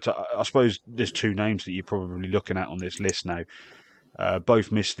anyway. But I suppose there's 2 names that you're probably looking at on this list now.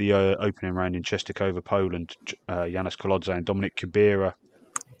 Both missed the opening round in Czestochowa, Poland. Janusz Kolodze and Dominik Kubera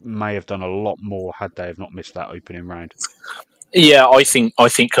may have done a lot more had they have not missed that opening round. Yeah, I think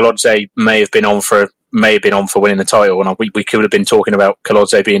Kolodze may have been on for winning the title, and we could have been talking about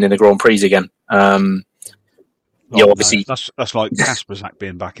Kolodze being in the Grand Prix again. Yeah, Oh, obviously. no. That's like Kasperzak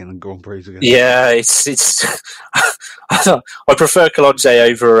being back in the Grand Prix again. Yeah, it's. I prefer Kolodze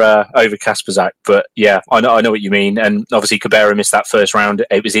over Kasperzak, but yeah, I know what you mean. And obviously, Cabrera missed that first round.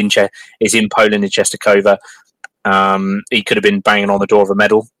 It was in Poland in Czestochowa. He could have been banging on the door of a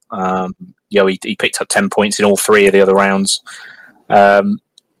medal. He picked up 10 points in all three of the other rounds.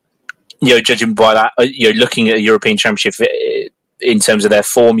 Judging by that, looking at a European Championship in terms of their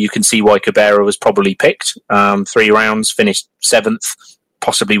form, you can see why Cabrera was probably picked. 3 rounds, finished 7th,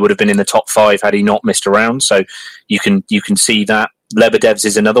 possibly would have been in the top 5 had he not missed a round. So you can see that. Lebedev's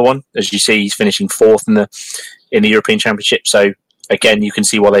is another one. As you see, he's finishing 4th in the European Championship. So again, you can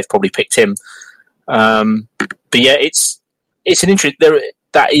see why they've probably picked him. But yeah, it's an interest.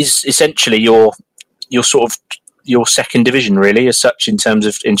 That is essentially your sort of your second division, really, as such, in terms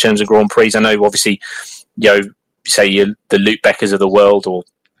of Grand Prix. I know, obviously, say the Luke Beckers of the world, or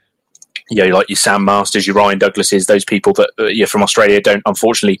like your Sam Masters, your Ryan Douglases, those people that from Australia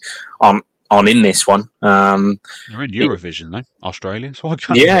aren't in this one. They're in Eurovision, though, Australia. So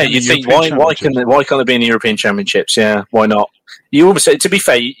you think why can't they be in the European Championships? Yeah, why not? You almost, to be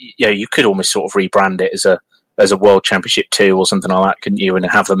fair, you could almost sort of rebrand it as a World Championship 2 or something like that, couldn't you? And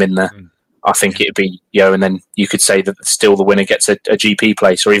have them in there. I think it'd be, and then you could say that still the winner gets a GP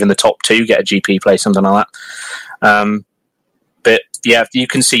place, or even the top 2 get a GP place, something like that. But yeah, you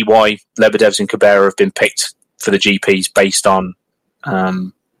can see why Lebedevs and Cabrera have been picked for the GPs based on,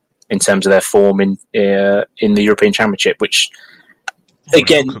 in terms of their form in the European Championship, which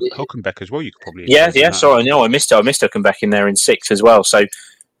again, Hülkenberg as well. You could probably Sorry, no, I missed Hülkenberg in there in 6th as well. So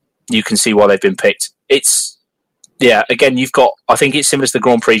you can see why they've been picked. Again, you've got, I think it's similar to the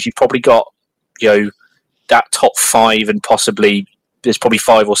Grand Prix. You've probably got, that top 5, and possibly there's probably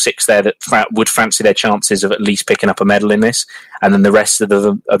 5 or 6 there that would fancy their chances of at least picking up a medal in this, and then the rest of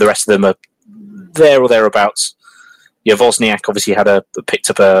them are there or thereabouts. Wozniak obviously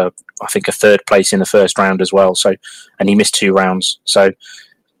picked up a 3rd place in the first round as well. So, and he missed 2 rounds. So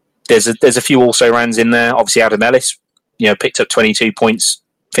there's a few also rounds in there. Obviously, Adam Ellis, picked up 22 points,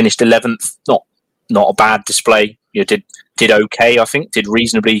 finished 11th. Not a bad display. Did okay, I think. Did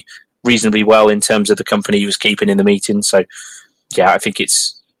reasonably well in terms of the company he was keeping in the meeting. So, yeah, I think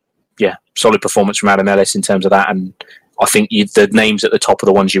it's solid performance from Adam Ellis in terms of that. And I think the names at the top are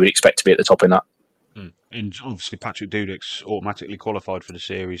the ones you would expect to be at the top in that. And obviously, Patrick Dudek's automatically qualified for the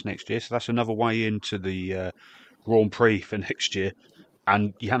series next year, so that's another way into the Grand Prix for next year.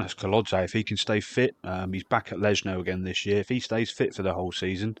 And Janis Kolodze, if he can stay fit, he's back at Lezno again this year. If he stays fit for the whole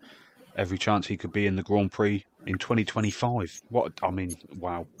season, every chance he could be in the Grand Prix in 2025.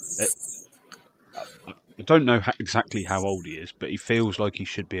 Wow. I don't know exactly how old he is, but he feels like he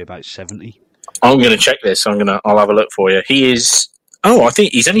should be about 70. I'm going to check this. I'll have a look for you. He is. Oh, I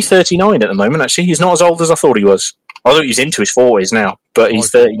think he's only 39 at the moment. Actually, he's not as old as I thought he was. I thought he was into his 40s now, but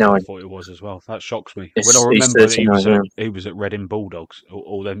he's 39. I thought he was as well. That shocks me. When I remember that he was at Reading Bulldogs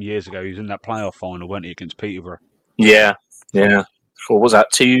all them years ago. He was in that playoff final, weren't he, against Peterborough? Yeah. What was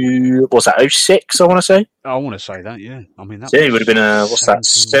that? 06, I want to say? I want to say that, yeah. I mean, that he would have been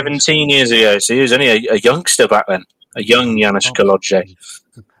 17 years ago. So he was only a youngster back then. A young Janis Kolodze.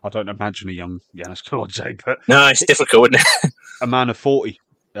 I don't imagine a young Janis Kolodze, but... No, it's difficult, isn't it? A man of 40.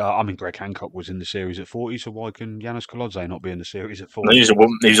 Greg Hancock was in the series at 40, so why can Janis Kolodze not be in the series at 40? No,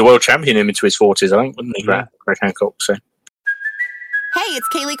 he was a world champion into his 40s, I think, wasn't he, Greg Hancock? So. Hey, it's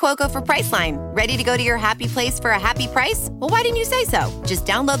Kaylee Cuoco for Priceline. Ready to go to your happy place for a happy price? Well, why didn't you say so? Just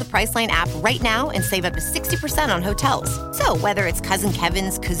download the Priceline app right now and save up to 60% on hotels. So whether it's Cousin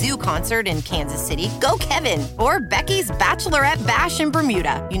Kevin's Kazoo Concert in Kansas City, go Kevin, or Becky's Bachelorette Bash in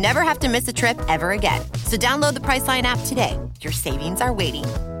Bermuda, you never have to miss a trip ever again. So download the Priceline app today. Your savings are waiting.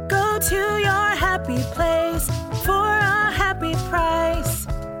 Go to your happy place for a happy price.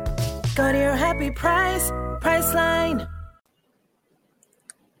 Go to your happy price, Priceline.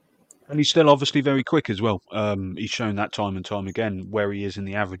 And he's still obviously very quick as well. He's shown that time and time again where he is in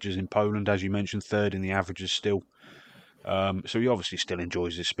the averages in Poland, as you mentioned, 3rd in the averages still. So he obviously still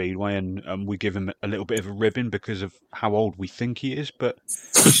enjoys his speedway, and we give him a little bit of a ribbon because of how old we think he is, but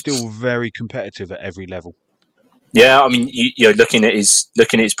he's still very competitive at every level. Yeah, I mean, you're looking at his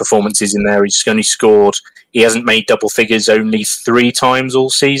performances in there. He's only scored. He hasn't made double figures only 3 times all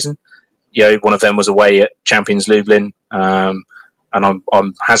season. One of them was away at Champions Lublin. And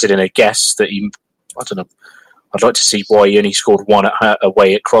I'm hazarding a guess that I don't know. I'd like to see why he only scored 1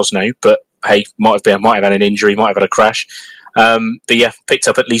 away at Krosno, but hey, might have had an injury, might have had a crash. But yeah, picked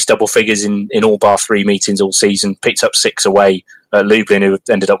up at least double figures in all bar 3 meetings all season. Picked up 6 away at Lublin, who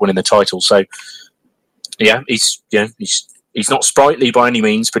ended up winning the title. So yeah, he's not sprightly by any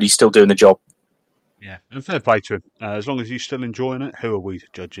means, but he's still doing the job. Yeah, and fair play to him. As long as he's still enjoying it, who are we to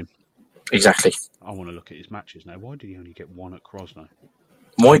judge him? Exactly. I want to look at his matches now. Why did he only get one at Krosno?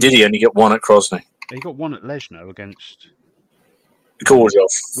 Why did he only get one at Krosno? He got one at Lezhno against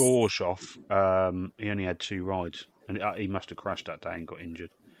Gorzhov. He only had 2 rides, and he must have crashed that day and got injured.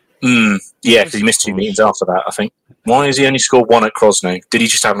 Yeah, because he missed 2 meetings after that, I think. Why has he only scored 1 at Krosno? Did he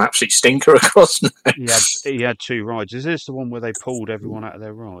just have an absolute stinker at Krosno? He had 2 rides. Is this the one where they pulled everyone out of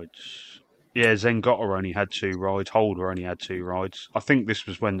their rides? Yeah, Zengotta only had 2 rides. Holder only had 2 rides. I think this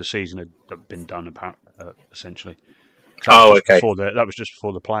was when the season had been done, essentially. Okay. That was just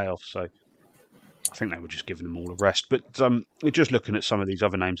before the playoffs, so I think they were just giving them all a rest. But we're just looking at some of these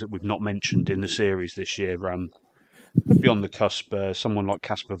other names that we've not mentioned in the series this year. Beyond the cusp, someone like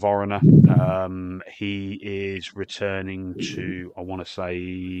Kasper Vorona. He is returning to, I want to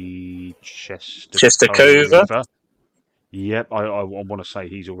say, Czestochowa. Yep, I want to say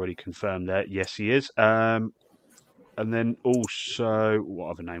he's already confirmed there. Yes, he is. And then also, what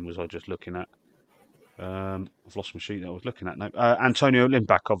other name was I just looking at? I've lost my sheet that I was looking at now. Antonio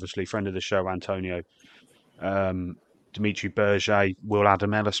Limbach, obviously, friend of the show, Antonio. Dimitri Berger, will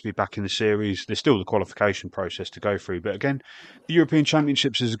Adam Ellis be back in the series? There's still the qualification process to go through. But again, the European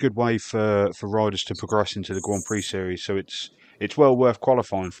Championships is a good way for riders to progress into the Grand Prix series. So it's well worth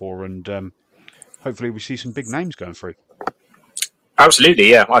qualifying for. And hopefully we see some big names going through. Absolutely,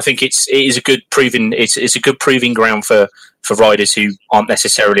 yeah. I think it is a good proving. It's a good proving ground for riders who aren't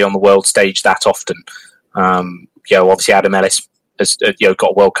necessarily on the world stage that often. Obviously Adam Ellis has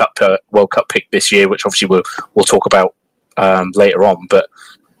got a World Cup pick this year, which obviously we'll talk about later on. But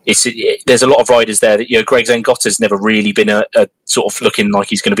there's a lot of riders there that Greg Zengotta's never really been a sort of looking like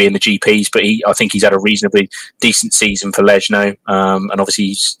he's going to be in the GPs, but I think he's had a reasonably decent season for Lezhno, and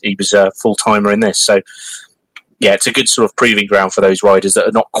obviously he was a full timer in this. So. Yeah, it's a good sort of proving ground for those riders that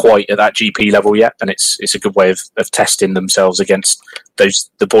are not quite at that GP level yet, and it's a good way of testing themselves against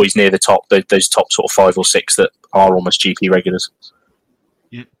the boys near the top, those top sort of 5 or 6 that are almost GP regulars.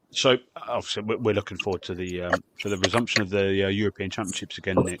 Yeah. So obviously we're looking forward to the resumption of the European Championships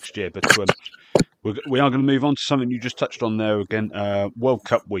again next year, but we are going to move on to something you just touched on there again, World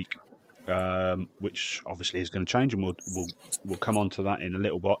Cup week. Which obviously is going to change, and we'll come on to that in a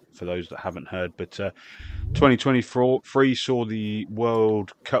little bit for those that haven't heard. But 2023 saw the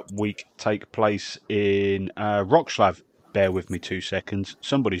World Cup week take place in Wrocław. Bear with me 2 seconds.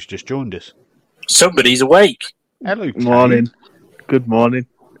 Somebody's just joined us. Somebody's awake. Hello, Kane. Morning. Good morning.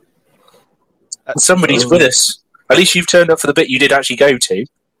 Somebody's with us. At least you've turned up for the bit you did actually go to.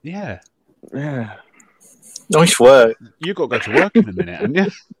 Yeah. Nice work. You've got to go to work in a minute, haven't you?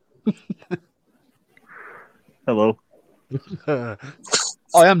 Hello. I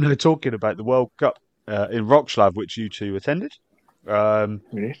am now talking about the World Cup in Wrocław, which you two attended. What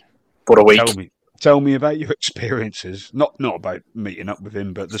a week. Tell me about your experiences. Not about meeting up with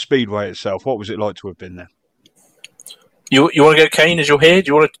him, but the speedway itself. What was it like to have been there? You want to go, Kane, as you're here? Do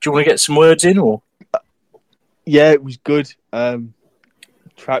you want to get some words in, or? Yeah, it was good.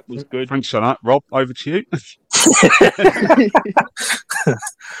 Track was good. Thanks for that, Rob. Over to you.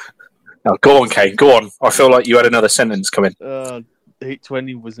 No, go on, Kane. Go on. I feel like you had another sentence coming. The Heat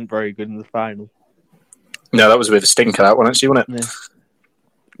 20 wasn't very good in the final. No, that was a bit of a stinker, that one, actually, wasn't it? Yeah.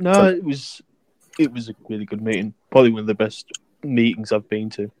 No, it was a really good meeting. Probably one of the best meetings I've been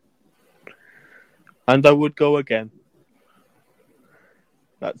to. And I would go again.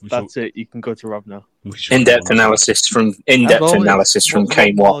 That's it. You can go to Rob now. In-depth analysis from Kane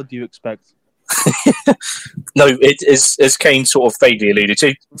Watt. What do you expect? No, it is, as Kane sort of vaguely alluded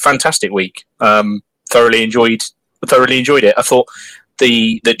to, fantastic week. Thoroughly enjoyed it. I thought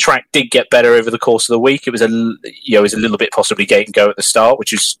the track did get better over the course of the week. It was a little bit possibly gate and go at the start,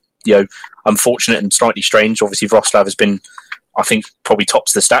 which is unfortunate and slightly strange. Obviously, Wrocław has been, I think, probably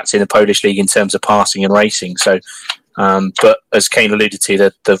tops the stats in the Polish league in terms of passing and racing. So. But as Kane alluded to,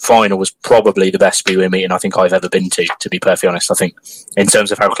 the final was probably the best speedway meeting I think I've ever been to be perfectly honest. I think in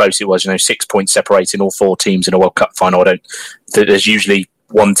terms of how close it was, 6 points separating all 4 teams in a World Cup final. There's usually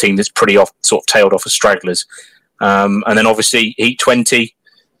one team that's pretty sort of tailed off as stragglers. And then obviously Heat 20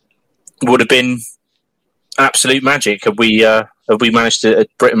 would have been absolute magic had Britain managed to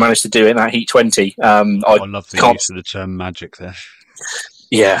do it in that Heat 20. I love the use of the term magic there.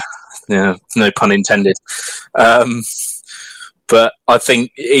 Yeah, no pun intended. But I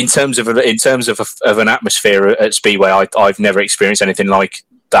think in terms of an atmosphere at Speedway, I've never experienced anything like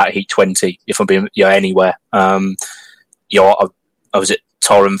that Heat 20. If I'm being anywhere, I was at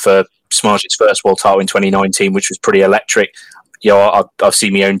Torun for Smart's first world title in 2019, which was pretty electric. I've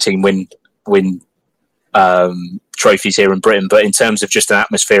seen my own team win trophies here in Britain, but in terms of just an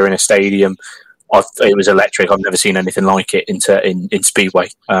atmosphere in a stadium, it was electric. I've never seen anything like it in Speedway.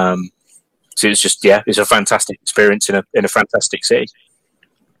 So it's just, it's a fantastic experience in a fantastic city.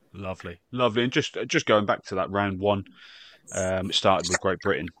 Lovely. And just going back to that round one, it started with Great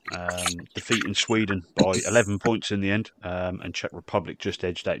Britain defeating Sweden by 11 points in the end, and Czech Republic just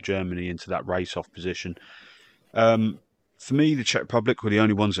edged out Germany into that race-off position. For me, the Czech Republic were the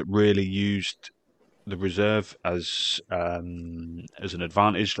only ones that really used the reserve as an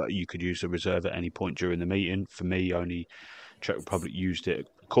advantage. Like, you could use the reserve at any point during the meeting. For me, only Czech Republic used it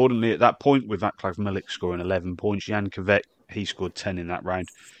accordingly at that point, with Václav Milik scoring 11 points. Jan Kovac, he scored 10 in that round.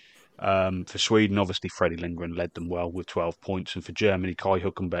 For Sweden, obviously, Freddie Lindgren led them well with 12 points. And for Germany, Kai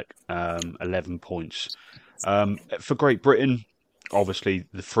Hülkenberg, 11 points. For Great Britain, obviously,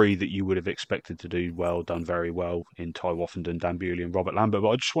 the three that you would have expected to do well, done very well in Ty Woffenden, Dan Bewley and Robert Lambert. But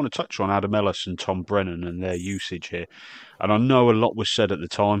I just want to touch on Adam Ellis and Tom Brennan and their usage here. And I know a lot was said at the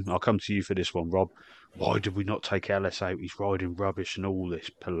time. I'll come to you for this one, Rob. Why did we not take Ellis out? He's riding rubbish and all this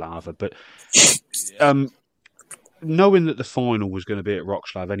palaver. But knowing that the final was going to be at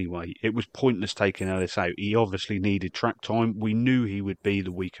Wrocław anyway, it was pointless taking Ellis out. He obviously needed track time. We knew he would be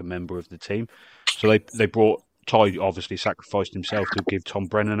the weaker member of the team. So they brought... Ty obviously sacrificed himself to give Tom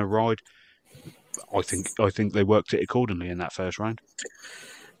Brennan a ride. I think they worked it accordingly in that first round.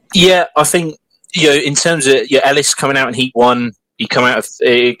 Yeah, I think in terms of Ellis coming out in Heat 1, he come out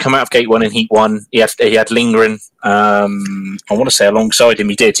of Gate 1 in Heat 1. He had Lindgren. I want to say alongside him.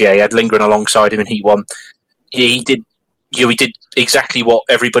 He did. Yeah, he had Lindgren alongside him in Heat 1. He did. He did exactly what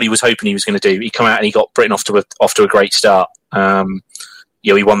everybody was hoping he was going to do. He come out and he got Britain off to a great start.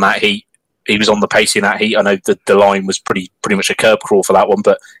 He won that heat. He was on the pace in that heat. I know the line was pretty much a curb crawl for that one,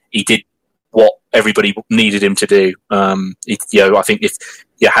 but he did what everybody needed him to do. I think if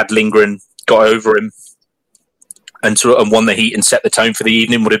you had Lindgren got over him and won the heat and set the tone for the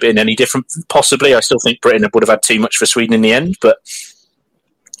evening, would have been any different? Possibly. I still think Britain would have had too much for Sweden in the end, but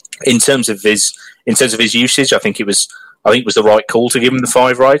in terms of his usage, I think it was the right call to give him the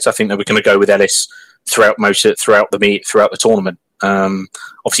 5 rides. I think they were going to go with Ellis throughout the tournament.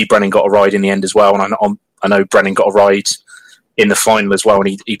 Obviously, Brennan got a ride in the end as well, and I know Brennan got a ride in the final as well,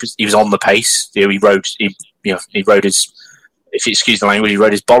 and he was on the pace. He rode his, if you excuse the language, he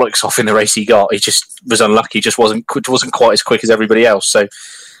rode his bollocks off in the race he got. He just was unlucky. Just wasn't quite as quick as everybody else. So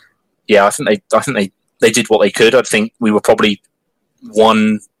yeah, I think they did what they could. I think we were probably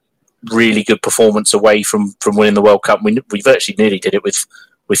one really good performance away from winning the World Cup. We virtually nearly did it with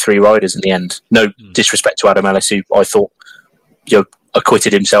 3 riders in the end. No disrespect to Adam Ellis, who I thought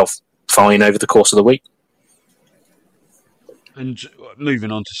acquitted himself fine over the course of the week. And moving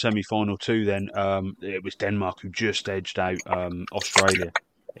on to semi-final 2 then, it was Denmark who just edged out Australia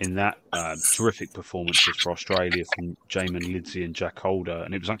in that. Terrific performances for Australia from Jamin Lidsey and Jack Holder.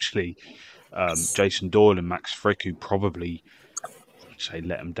 And it was actually Jason Doyle and Max Frick who probably, I'd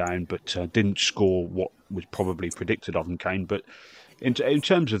let them down, but didn't score what was probably predicted of them, Kane. But in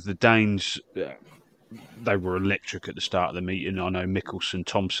terms of the Danes... they were electric at the start of the meeting. I know Mikkelsen,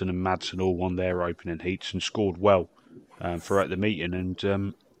 Thompson and Madsen all won their opening heats and scored well throughout the meeting.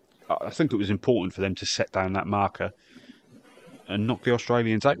 And I think it was important for them to set down that marker and knock the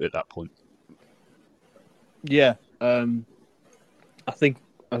Australians out at that point. Yeah. I think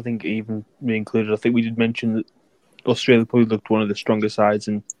even me included, I think we did mention that Australia probably looked one of the stronger sides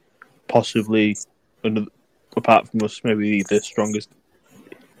and possibly, apart from us, maybe the strongest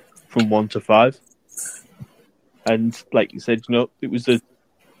from 1 to 5. And like you said, it was I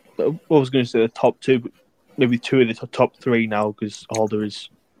was going to say the top 2, but maybe 2 of the top 3 now, because Holder is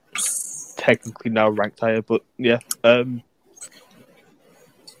technically now ranked higher. But yeah,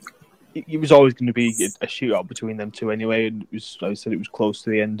 it was always going to be a shootout between them 2 anyway. And it was, like I said, it was close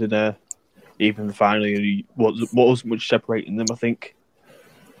to the end, and even the final, wasn't much separating them. I think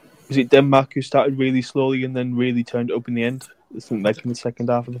was it Denmark who started really slowly and then really turned it up in the end. Isn't like in the second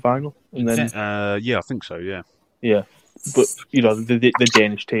half of the final, and then yeah, I think so. Yeah. Yeah, but the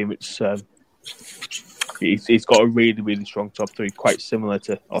Danish team, it's got a really, really strong top 3, quite similar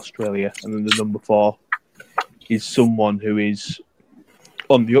to Australia, and then the number 4 is someone who is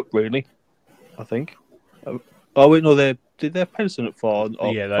on the up, really. I think. Oh wait, no, did they have Pedersen at 4?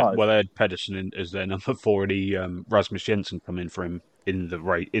 Yeah, they had Pedersen as their number 4, and Rasmus Jensen come in for him in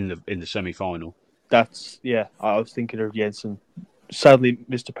the semi-final. I was thinking of Jensen. Sadly,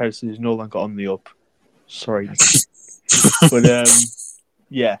 Mr. Pedersen is no longer on the up. Sorry. But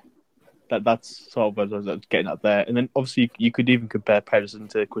that's sort of what I was getting at there. And then obviously you could even compare Pedersen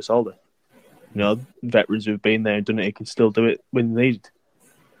to Chris Holder. Veterans who've been there and done it, he can still do it when needed.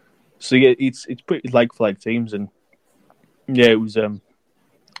 So yeah, it's pretty like for like teams, and yeah, it was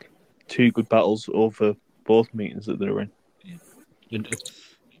two good battles over both meetings that they're in. And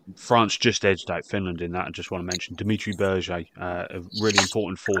France just edged out Finland in that. I just want to mention Dimitri Berger, a really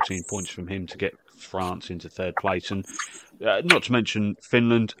important 14 points from him to get France into third place. And not to mention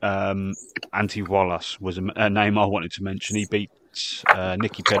Finland, Antti Wallace was a name I wanted to mention. He beat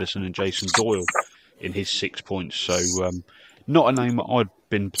Nicky Pedersen and Jason Doyle in his 6 points. So not a name that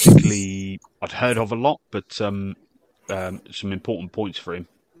I'd heard of a lot, but some important points for him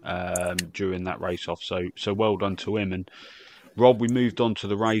during that race off. So well done to him. And Rob, we moved on to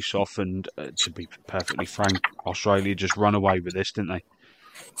the race off, and to be perfectly frank, Australia just run away with this, didn't they?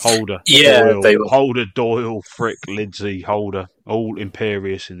 Holder, Doyle, Frick, Lidsey, Holder, all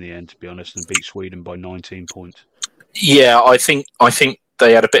imperious in the end, to be honest, and beat Sweden by 19 points. Yeah, I think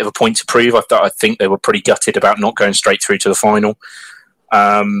they had a bit of a point to prove. I think they were pretty gutted about not going straight through to the final.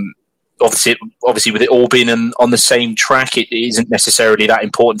 Obviously, with it all being on the same track, it isn't necessarily that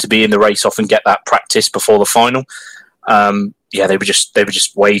important to be in the race off and get that practice before the final. They were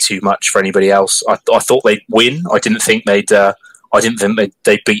just way too much for anybody else. I thought they'd win. I didn't think they'd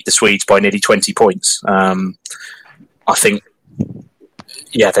beat the Swedes by nearly 20 points. I think,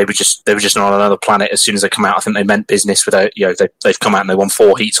 they were just not on another planet. As soon as they come out, I think they meant business. Without they've come out and they won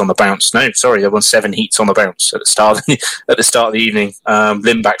 4 heats on the bounce. No, sorry, they won 7 heats on the bounce at the start of the evening.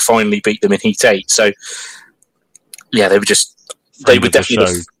 Lindback finally beat them in heat 8. So they were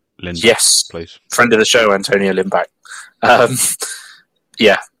definitely Lindback, yes, please. Friend of the show, Antonio Lindback.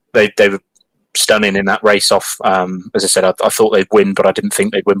 They were stunning in that race off. As I said, I thought they'd win, but I didn't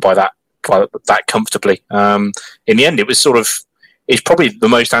think they'd win by that comfortably. In the end, it's probably the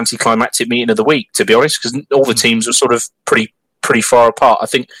most anticlimactic meeting of the week, to be honest, because all the teams were sort of pretty far apart. I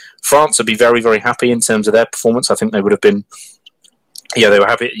think France would be very, very happy in terms of their performance. I think they would have been. They were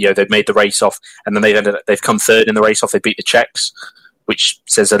happy. They've made the race off, and then they've come third in the race off. They beat the Czechs, which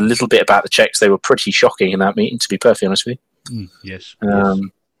says a little bit about the Czechs. They were pretty shocking in that meeting, to be perfectly honest with you. Yes.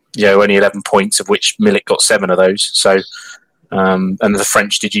 Only 11 points, of which Milik got 7 of those. So, and the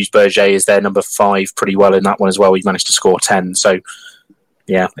French did use Berger as their number 5 pretty well in that one as well. He managed to score 10. So,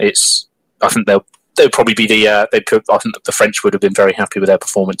 I think they'll probably be I think the French would have been very happy with their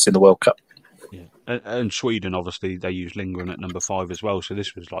performance in the World Cup. Yeah. And Sweden, obviously, they used Lindgren at number 5 as well. So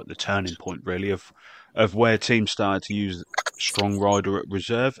this was like the turning point, really, of where teams started to use strong rider at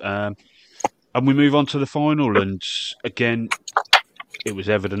reserve. And we move on to the final, and again, it was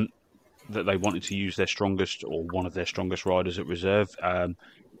evident that they wanted to use their strongest, or one of their strongest riders at reserve.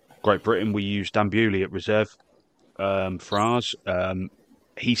 Great Britain, we used Dan Bewley at reserve for ours.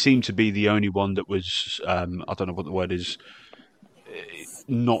 He seemed to be the only one that was, I don't know what the word is,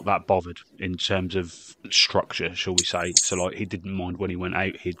 not that bothered in terms of structure, shall we say. So, like, he didn't mind when he went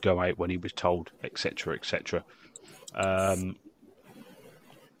out, he'd go out when he was told, etc., etc.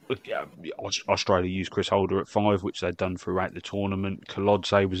 Australia used Chris Holder at 5, which they'd done throughout the tournament.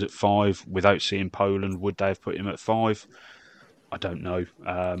 Kolodze was at 5. Without seeing Poland, would they have put him at 5? I don't know.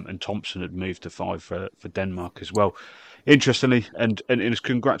 And Thompson had moved to 5 for Denmark as well. Interestingly, and it's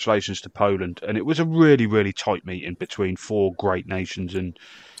congratulations to Poland. And it was a really, really tight meeting between 4 great nations. And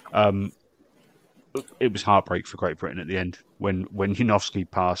it was heartbreak for Great Britain at the end when Janowski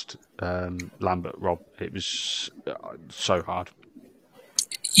passed Lambert. Rob, it was so hard.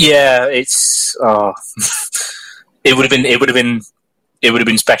 Yeah, it's it would have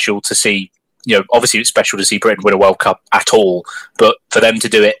been special to see. Obviously it's special to see Britain win a World Cup at all, but for them to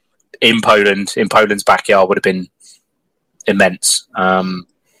do it in Poland's backyard would have been immense.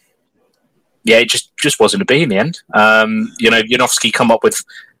 It just wasn't to be in the end. Janowski come up with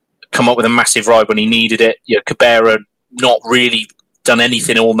a massive ride when he needed it. Cabrera not really done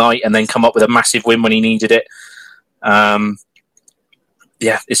anything all night, and then come up with a massive win when he needed it.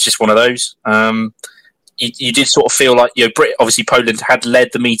 It's just one of those. You did sort of feel like, obviously Poland had led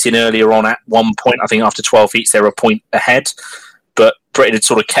the meeting earlier on at one point. I think after 12 heats, they were a point ahead. But Britain had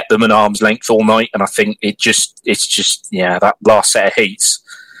sort of kept them at arm's length all night. And I think it's just that last set of heats.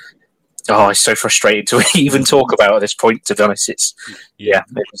 It's so frustrating to even talk about at this point, to be honest.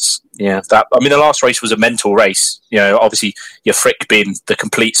 The last race was a mental race. Obviously, Frick being the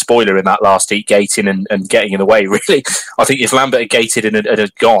complete spoiler in that last heat, gating and getting in the way, really. I think if Lambert had gated and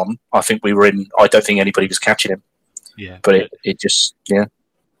had gone, I think we were in. I don't think anybody was catching him. Yeah. But it just.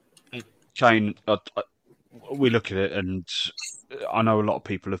 Kane, we look at it, and I know a lot of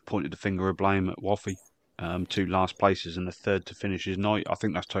people have pointed the finger of blame at Waffy. 2 last places and a 3rd to finish his night. I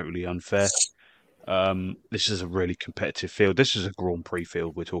think that's totally unfair. This is a really competitive field. This is a Grand Prix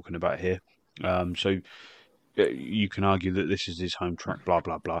field we're talking about here. So you can argue that this is his home track, blah,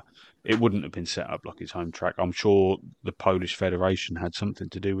 blah, blah. It wouldn't have been set up like his home track. I'm sure the Polish Federation had something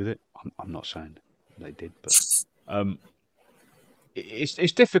to do with it, I'm not saying they did, but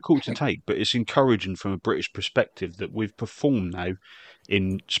it's difficult to take, but it's encouraging from a British perspective that we've performed now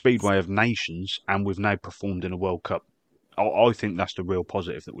in Speedway of Nations and we've now performed in a World Cup. I think that's the real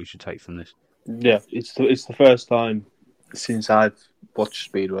positive that we should take from this. Yeah, it's the first time since I've watched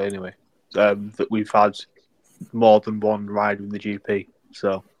Speedway anyway that we've had more than one rider in the GP.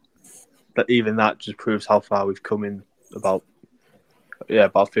 So even that just proves how far we've come in about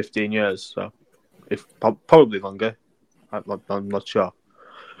 15 years. So if probably longer, I'm not sure.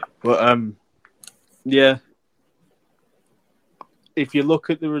 But if you look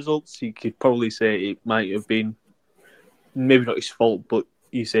at the results, you could probably say it might have been maybe not his fault, but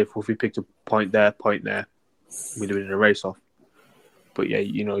you say if we picked a point there, we'd have been in a race off. But yeah,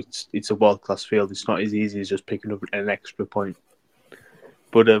 it's a world class field. It's not as easy as just picking up an extra point.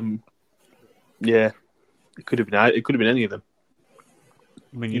 But it could have been any of them.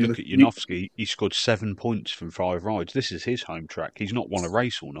 I mean, you look at Janowski, he scored 7 points from 5 rides. This is his home track. He's not won a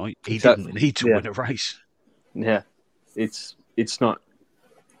race all night. He didn't need to win a race. Yeah, it's no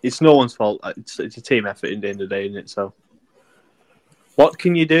one's fault. It's a team effort in the end of the day, isn't it? So, what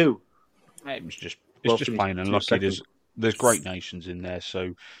can you do? It's just plain unlucky. There's great nations in there,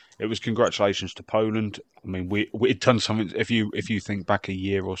 so it was congratulations to Poland. I mean, we'd done something. If you think back a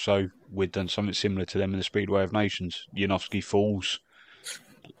year or so, we'd done something similar to them in the Speedway of Nations. Janowski falls,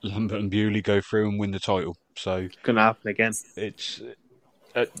 Lambert and Bewley go through and win the title. So gonna happen again. It's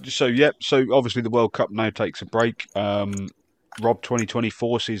so obviously the World Cup now takes a break. Rob,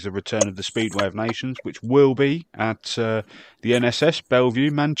 2024 sees the return of the Speedway of Nations, which will be at the NSS Bellevue,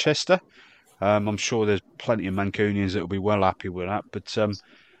 Manchester. I'm sure there's plenty of Mancunians that will be well happy with that. But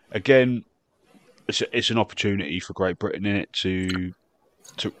again, it's an opportunity for Great Britain in it to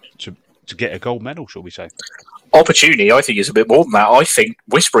get a gold medal, shall we say? Opportunity, I think, is a bit more than that. I think,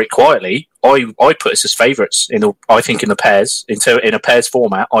 whisper it quietly, I put us as favourites in the pairs. In a pairs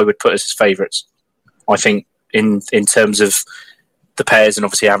format, I would put us as favourites. I think in terms of the pairs and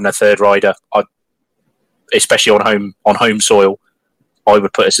obviously having a third rider, especially on home soil, I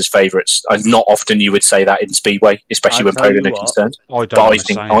would put us as favourites. Not often you would say that in Speedway, especially when Poland are concerned. I don't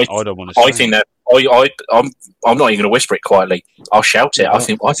want to say it. I'm not even going to whisper it quietly. I'll shout it. I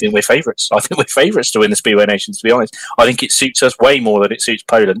think we're favourites. I think we're favourites to win the Speedway Nations, to be honest. I think it suits us way more than it suits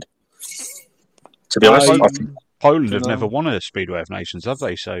Poland. To be honest, I think Poland have never won a Speedway of Nations, have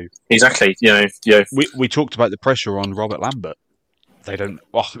they? So exactly. We talked about the pressure on Robert Lambert. They don't.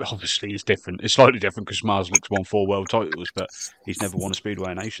 Well, obviously, it's different. It's slightly different because Marslick's won 4 world titles, but he's never won a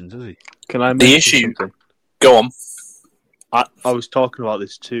Speedway of Nations, has he? Can I the issue? Something? Go on. I was talking about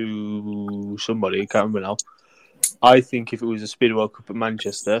this to somebody, I can't remember now. I think if it was a Speedway World Cup at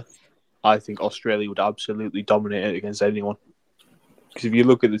Manchester, I think Australia would absolutely dominate it against anyone. Because if you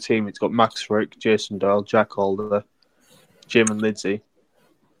look at the team, it's got Max Frick, Jason Doyle, Jack Calder, Jim and Lindsay.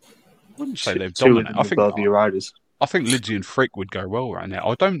 I wouldn't say they've dominated. I think Lindsay and Frick would go well right now.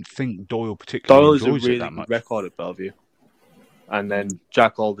 I don't think Doyle particularly enjoys it that much. Doyle is a really good record at Bellevue. And then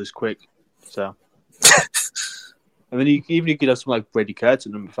Jack Calder's quick, so... And then you could have something like Brady Kurtz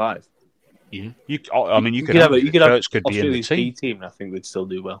at number 5. Yeah, you could have Kurtz could be in the team, and I think they'd still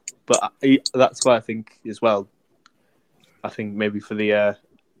do well. But that's why I think as well. I think maybe for the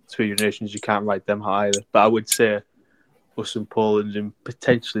Swedish nations, you can't rate them high either. But I would say us and Poland and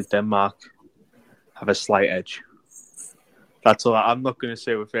potentially Denmark have a slight edge. That's all. I'm not going to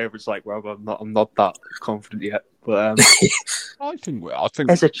say we're favourites like Rob. I'm not that confident yet. But I think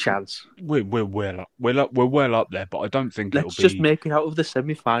there's a chance. We're well up there, but I don't think let's just make it out of the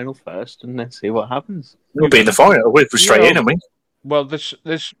semi-final first, and then see what happens. We'll be in the final. We're straight in, aren't we? Well, there's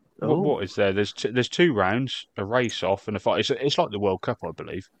what is there? There's 2 rounds, a race off, and a fight. It's like the World Cup, I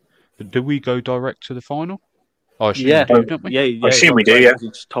believe. But do we go direct to the final? I assume we do, don't we? Yeah. I assume we do. Yeah.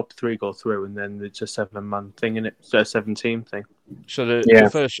 It's top 3 go through, and then it's a 7-man thing, and it's a 7-team thing. So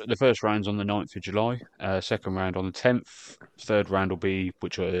the first round's on the 9th of July, second round on the 10th, third round will be,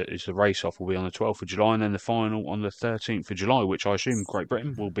 which is the race off, will be on the 12th of July, and then the final on the 13th of July, which I assume Great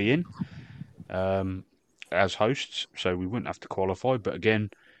Britain will be in as hosts. So we wouldn't have to qualify, but again,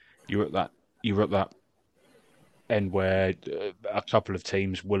 you're at that end where a couple of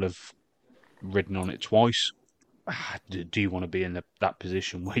teams will have ridden on it twice. Do you want to be in that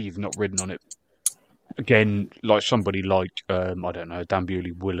position where you've not ridden on it? Again, like somebody like, I don't know, Dan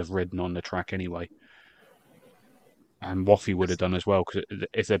Bewley will have ridden on the track anyway. And Waffy would have done as well, because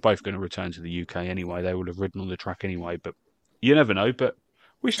if they're both going to return to the UK anyway, they would have ridden on the track anyway. But you never know, but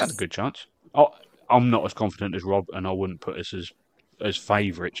we stand a good chance. I'm not as confident as Rob, and I wouldn't put us as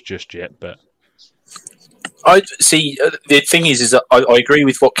favourites just yet, but I see. The thing is that I agree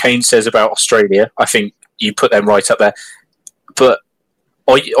with what Kane says about Australia. I think you put them right up there. But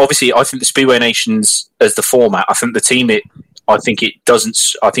I think the Speedway Nations as the format. I think the team I think it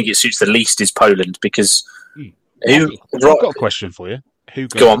doesn't. I think it suits the least is Poland because. I've got a question for you. Who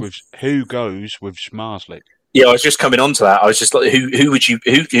goes with Schmarzlik? Yeah, I was just coming on to that. I was just like, who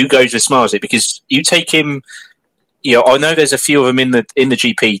goes with Schmarzlik? Because you take him. You know, I know there's a few of them in the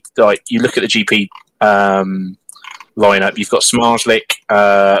GP. Like you look at the GP lineup, you've got Schmarzlik,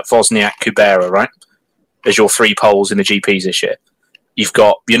 Wozniak, Kubera, right? As your three poles in the GPs this year. You've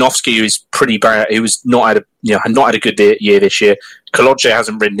got Janowski, who is pretty bad. Who was not had a good year this year. Kolodje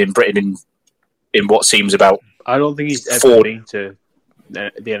hasn't ridden in Britain in what seems about. I don't think he's ever been to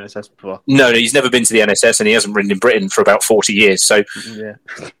the NSS before. No, he's never been to the NSS, and he hasn't ridden in Britain for about 40 years. So, yeah,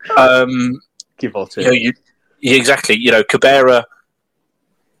 give or take. Exactly. You know, Kubera,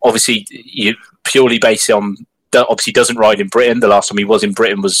 obviously, you purely based on obviously doesn't ride in Britain. The last time he was in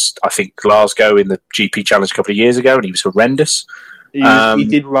Britain was, I think, Glasgow in the GP Challenge a couple of years ago, and he was horrendous. He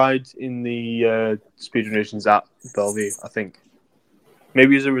did ride in the Speed Nations at Bellevue, I think.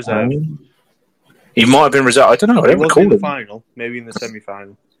 Maybe as a reserve. He might have been reserve. I don't know. I don't recall in the him. final, maybe in the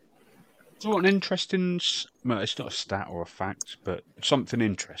semi-final. So what an interesting... Well, it's not a stat or a fact, but something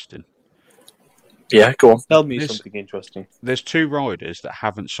interesting. Yeah, go on. Tell me something interesting. There's two riders that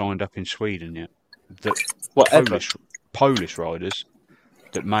haven't signed up in Sweden yet. Polish riders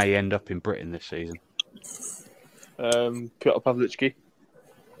that may end up in Britain this season. Piotr Pawlicki.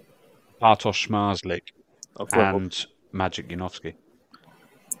 Bartosz Schmarzlik and Magic Janowski.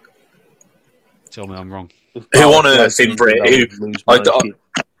 Tell me I'm wrong. Who on earth in Britain?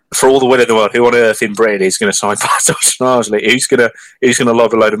 For all the will in the world, who on earth in Britain is going to sign Bartosz Schmarzlik? Who's going to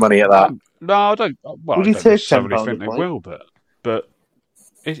lob a load of money at that? No, I don't. Well, I don't necessarily think they will, but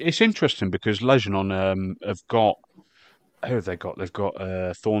it's interesting because Legion have got. Who have they got? They've got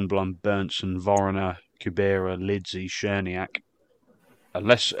Thornblum, Berntsen, Vorona, Kubera, Lidsey, Cherniak.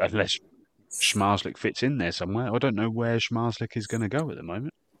 Unless Schmarzlik fits in there somewhere, I don't know where Schmarzlik is going to go at the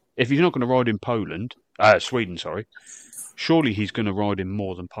moment. If he's not going to ride in Sweden, sorry, surely he's going to ride in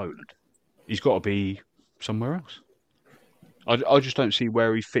more than Poland. He's got to be somewhere else. I just don't see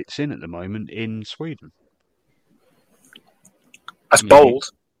where he fits in at the moment in Sweden. That's bold.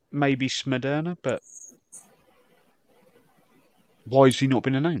 Maybe Smederna, but why has he not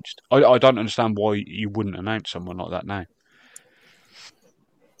been announced? I don't understand why you wouldn't announce someone like that now.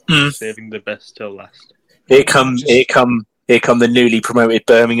 Saving the best till last. Here come the newly promoted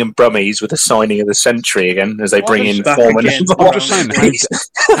Birmingham Brummies with the signing of the century again as they bring in former. I'm just saying,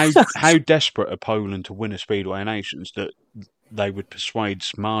 how desperate are Poland to win a Speedway Nations that they would persuade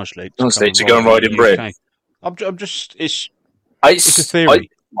Schmarzlik to go and ride in Britain? I'm just it's a theory.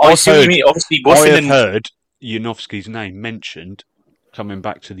 I see what you mean. Obviously, I have heard Janowski's name mentioned coming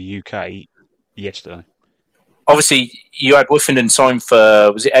back to the UK yesterday. Obviously, you had Wiffenden sign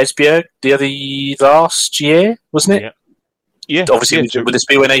for, was it Esbjerg last year, wasn't it? Yeah. Obviously, with the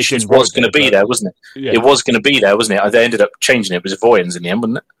Speedway Nations was going to be there, wasn't it? Yeah. It was going to be there, wasn't it? They ended up changing it. It was Voyens in the end,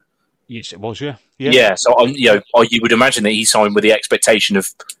 wasn't it? Yes, it was. Yeah. Yeah. So, you would imagine that he signed with the expectation of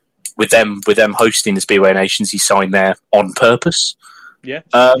with them hosting the Speedway Nations. He signed there on purpose. Yeah.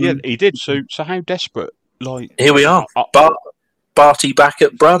 Yeah, he did. So how desperate? Like here we are, Barty back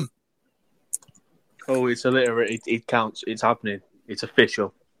at Brum. Oh, it's illiterate. It counts. It's happening. It's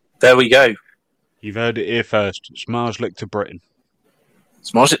official. There we go. You've heard it here first. Schmarzlik to Britain.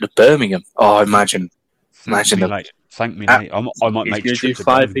 Schmarzlik to Birmingham. Oh, imagine them. Thank me, mate. I might make a trip to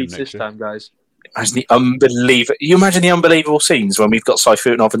 5 feet this time, guys. You imagine the unbelievable scenes when we've got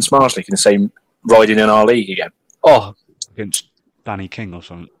Saifutinov and Schmarzlik in the same riding in our league again. Oh, against Danny King or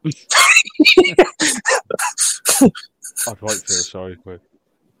something. I'd quite feel sorry for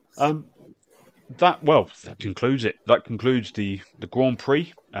him. That concludes it. That concludes the Grand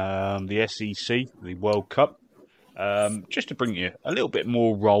Prix, the SEC, the World Cup. Just to bring you a little bit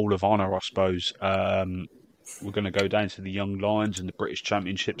more roll of honour, I suppose. We're going to go down to the Young Lions and the British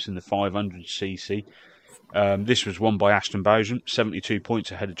Championships in the 500cc. This was won by Ashton Bowden, 72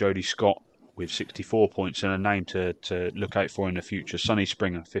 points ahead of Jody Scott with 64 points and a name to look out for in the future. Sonny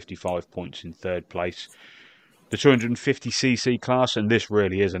Springer, 55 points in third place. The 250cc class, and this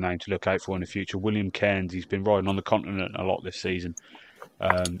really is a name to look out for in the future. William Cairns, he's been riding on the continent a lot this season.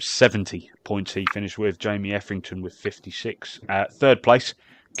 70 points he finished with. Jamie Effrington with 56. Third place,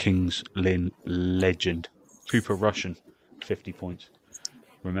 Kings Lynn legend. Cooper Russian, 50 points.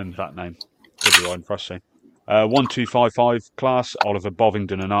 Remember that name. Could be riding for us soon. 1255 class, Oliver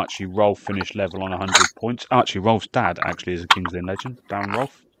Bovingdon and Archie Rolfe finished level on 100 points. Archie Rolfe's dad actually is a Kings Lynn legend, Darren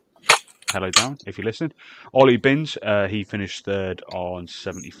Rolfe. hello down if you're listening. Ollie Binns, he finished third on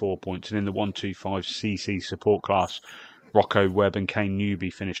 74 points, and in the 125cc support class, Rocco Webb and Kane Newby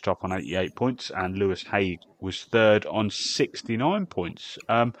finished top on 88 points, and Lewis Haig was third on 69 points.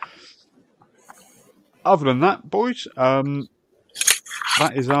 Other than that, boys,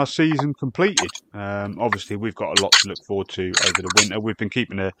 that is our season completed. Obviously, we've got a lot to look forward to over the winter. We've been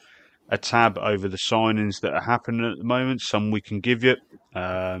keeping a tab over the signings that are happening at the moment. Some we can give you.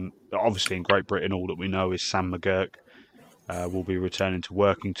 Obviously, in Great Britain, all that we know is Sam McGurk will be returning to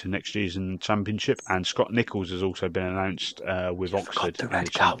Workington next season championship, and Scott Nichols has also been announced with Oxford in the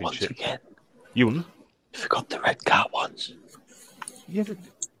championship. You want? You forgot the red card ones. Yeah,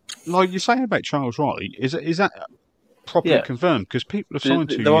 like you're saying about Charles Riley, is that properly confirmed? Because people have signed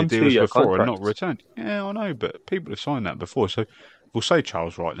 2-year deals before and not returned. Yeah, I know, but people have signed that before, so we'll say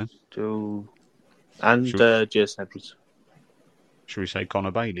Charles Wright then. And Jason Edwards. Should we say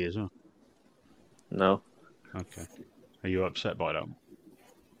Connor Bailey as well? No. Okay. Are you upset by that?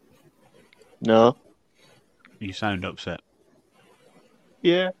 No. You sound upset.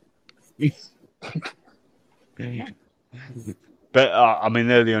 Yeah. But, I mean,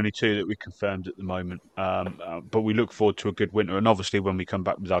 they're the only two that we confirmed at the moment. But we look forward to a good winter. And obviously, when we come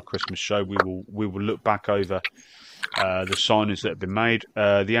back with our Christmas show, we will look back over the signings that have been made.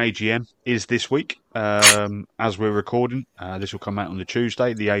 The AGM is this week, as we're recording. This will come out on the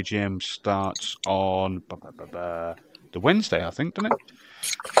Tuesday. The AGM starts on the Wednesday, I think, doesn't it?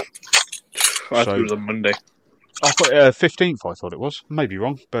 I thought it was on Monday. I thought 15th. I thought it was. Maybe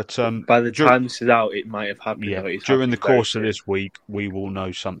wrong, but by the time this is out, it might have happened. Yeah, during the course of this week, we will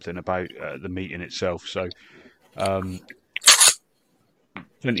know something about the meeting itself. So,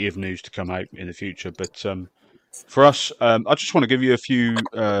 plenty of news to come out in the future. But for us, I just want to give you a few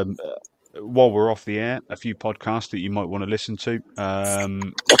while we're off the air, a few podcasts that you might want to listen to.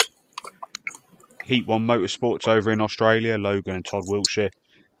 Heat One Motorsports over in Australia, Logan and Todd Wiltshire.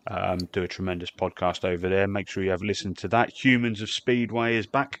 Do a tremendous podcast over there. Make sure you have listened to that. Humans of Speedway is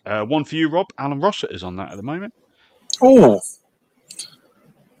back. One for you, Rob. Alan Rossiter is on that at the moment. Oh,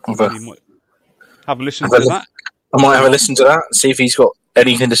 have a listen to that. I might have a listen to that. See if he's got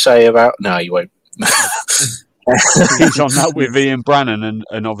anything to say about. No, you won't. He's on that with Ian Brannan,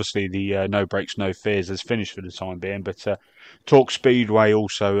 and obviously the No Brakes, No Fears has finished for the time being. But Talk Speedway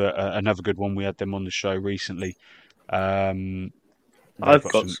also another good one. We had them on the show recently. I've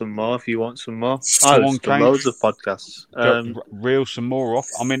got some more if you want some more. I listen to loads of podcasts. Reel some more off.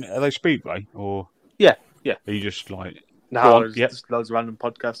 I mean, are they Speedway or? Yeah. Are you just like? No, just loads of random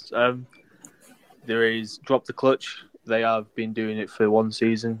podcasts. There is Drop the Clutch. They have been doing it for one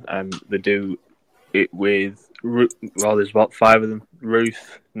season. They do it with there's about 5 of them: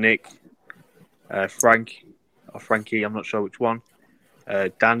 Ruth, Nick, Frankie. I'm not sure which one.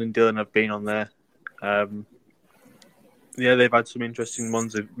 Dan and Dylan have been on there. Yeah, they've had some interesting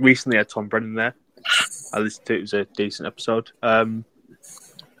ones. They've recently had Tom Brennan there. I listened to it. It was a decent episode.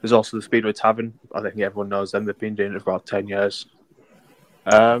 There's also the Speedway Tavern. I think everyone knows them. They've been doing it for about 10 years.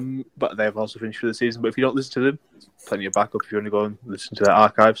 But they've also finished for the season. But if you don't listen to them, plenty of backup if you want to go and listen to their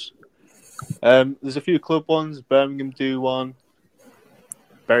archives. There's a few club ones. Birmingham do one.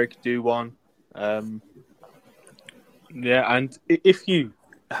 Berwick do one. Yeah, and if you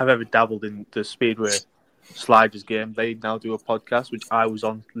have ever dabbled in the Speedway Sliders game, they now do a podcast, which I was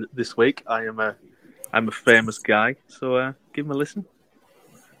on this week. I'm a famous guy, so give them a listen.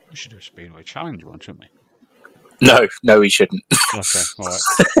 We should do a Speedway Challenge one, shouldn't we? No, we shouldn't. Okay, all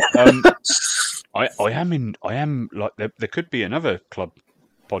right. I am like there could be another club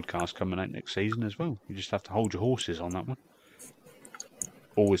podcast coming out next season as well. You just have to hold your horses on that one.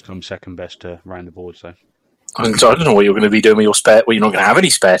 Always come second best to round the boards, though. I don't know what you're going to be doing with your spare. Well, you're not going to have any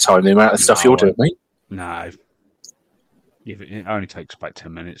spare time. The amount of stuff you're doing, mate. No. It only takes about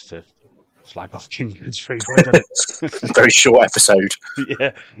 10 minutes to slag off Kingsland Speedway, doesn't it? Very short episode.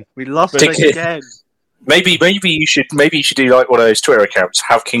 Yeah. We lost it again. Maybe you should do like one of those Twitter accounts.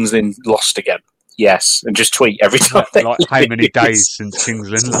 Have Kingsland lost again? Yes, and just tweet every time. Like how many days since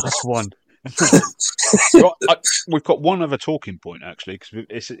Kingsland last won? We've got one other talking point actually,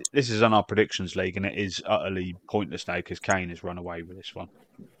 because this is on our predictions league, and it is utterly pointless now because Kane has run away with this one.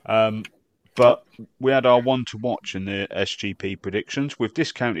 But we had our one to watch in the SGP predictions. We've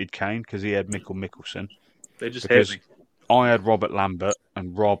discounted Kane because he had Mikkel Mikkelsen. They just hit me. I had Robert Lambert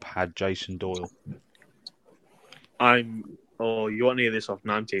and Rob had Jason Doyle. You want to hear this off?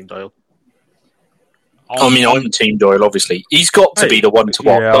 No, I'm Team Doyle. I'm Team Doyle, obviously. He's got to be the one to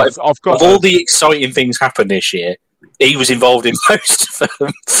watch. Yeah, I've got all the exciting things happened this year, he was involved in most of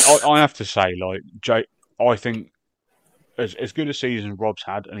them. I have to say, I think as good a season Rob's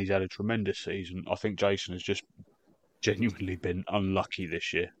had, and he's had a tremendous season, I think Jason has just genuinely been unlucky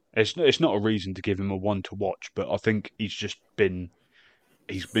this year. It's not a reason to give him a one to watch, but I think he's been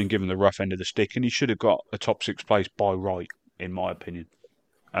given the rough end of the stick, and he should have got a top 6 place by right, in my opinion.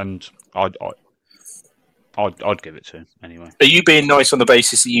 And I'd give it to him anyway. Are you being nice on the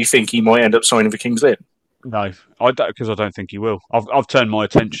basis that you think he might end up signing for Kings Lynn? No, because I don't think he will. I've turned my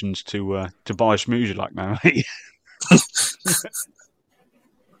attentions to Tobias Muzalak now.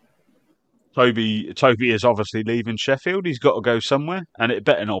 Toby is obviously leaving Sheffield. He's got to go somewhere, and it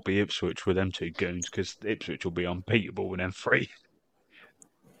better not be Ipswich with them 2 goons, because Ipswich will be unbeatable with them 3.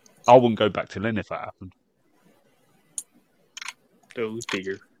 I wouldn't go back to Lynn if that happened. Oh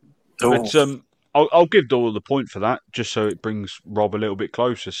dear. But, I'll give Doyle the point for that, just so it brings Rob a little bit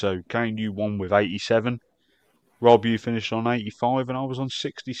closer. So, Kane, you won with 87. Rob, you finished on 85, and I was on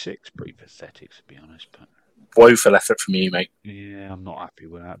 66. Pretty pathetic, to be honest. But woeful effort from you, mate. Yeah, I'm not happy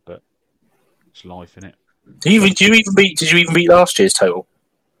with that, but it's life, innit? Did you even beat last year's total?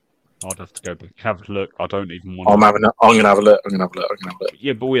 I'd have to go back have a look. I don't even want. I'm going to have a look.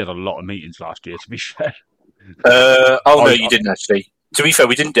 Yeah, but we had a lot of meetings last year, to be fair. No, you didn't actually. To be fair,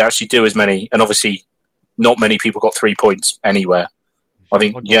 we didn't actually do as many, and obviously, not many people got 3 points anywhere. I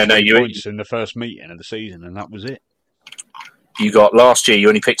think, you points in the first meeting of the season, and that was it. You got last year. You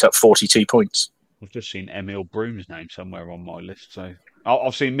only picked up 42 points. I've just seen Emil Broom's name somewhere on my list, so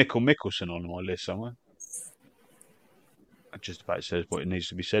I've seen Mikkel Mikkelsen on my list somewhere. It just about says what it needs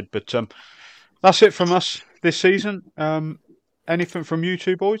to be said, but that's it from us this season. Anything from you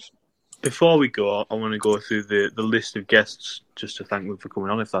two boys? Before we go, I want to go through the list of guests just to thank them for coming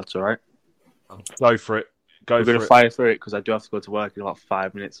on, if that's all right. Go for it. We're going to fire through it because I do have to go to work in about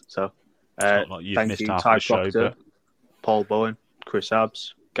 5 minutes. So, like you've thank missed you, half Ty the show, Proctor, but... Paul Bowen, Chris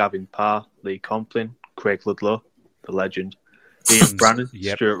Abbs, Gavin Parr, Lee Complin, Craig Ludlow, the legend, Ian Brannan,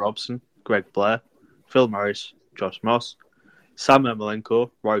 Stuart Robson, Greg Blair, Phil Morris, Josh Moss, Sam Ermolenko,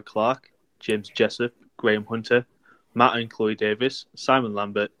 Roy Clark, James Jessup, Graham Hunter, Matt and Chloe Davis, Simon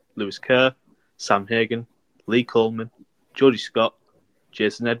Lambert, Lewis Kerr, Sam Hagan, Lee Coleman, Geordie Scott,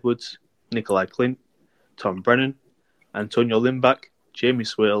 Jason Edwards, Nikolai Clint, Tom Brennan, Antonio Limbach, Jamie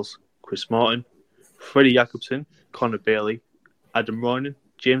Swales, Chris Morton, Freddie Jacobson, Connor Bailey, Adam Roynan,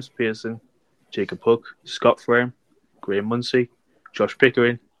 James Pearson, Jacob Hook, Scott Frame, Graham Munsey, Josh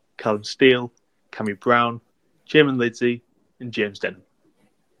Pickering, Callum Steele, Cammy Brown, Jamin Lidsey, and James Denham.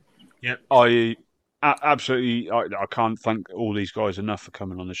 Yeah, I can't thank all these guys enough for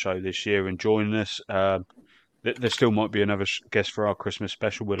coming on the show this year and joining us. There still might be another guest for our Christmas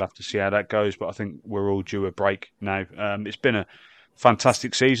special. We'll have to see how that goes, but I think we're all due a break now. It's been a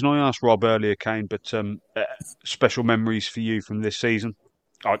fantastic season. I asked Rob earlier, Kane, but special memories for you from this season?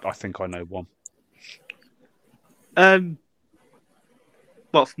 I think I know one.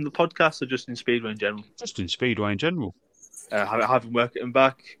 What, from the podcast or just in Speedway in general? Just in Speedway in general. Having working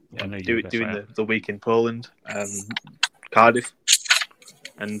back, doing the week in Poland, Cardiff,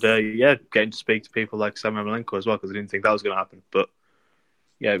 and getting to speak to people like Sam Ermolenko as well, because I didn't think that was going to happen. But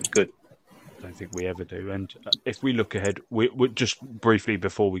yeah, it was good. I don't think we ever do. And if we look ahead, we just briefly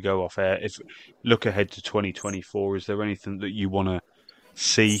before we go off air, if look ahead to 2024, is there anything that you want to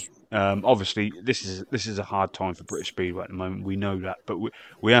see? Obviously, this is a hard time for British Speedway at the moment. We know that, but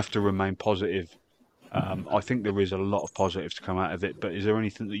we have to remain positive. I think there is a lot of positives to come out of it. But is there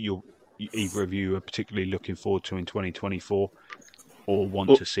anything that either of you are particularly looking forward to in 2024 or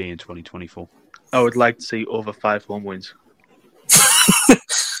want to see in 2024? I would like to see over 5 home wins.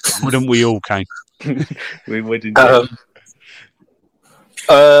 Wouldn't we all, Kane? We wouldn't.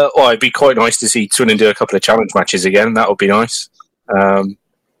 It'd be quite nice to see Twin and do a couple of challenge matches again. That would be nice.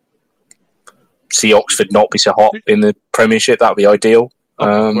 See Oxford not be so hot in the Premiership. That would be ideal.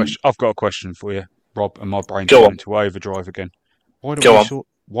 I've got a question for you, Rob, and my brain's going into overdrive again. Why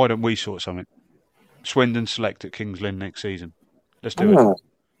don't we sort something? Swindon Select at Kings Lynn next season. Let's do it.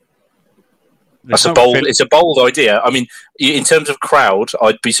 It's a bold idea. I mean, in terms of crowd,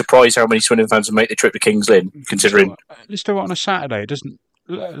 I'd be surprised how many Swindon fans would make the trip to Kings Lynn, considering... Let's do it on a Saturday. It doesn't.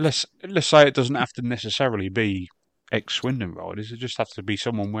 Let's say it doesn't have to necessarily be ex-Swindon riders. It just has to be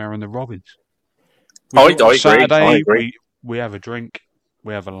someone wearing the Robins. I agree. We have a drink.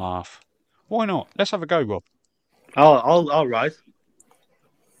 We have a laugh. Why not? Let's have a go, Rob. I'll ride.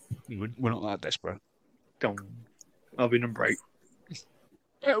 We're not that desperate. I'll be number 8.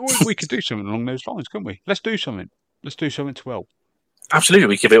 We could do something along those lines, couldn't we? Let's do something. Let's do something to help. Absolutely,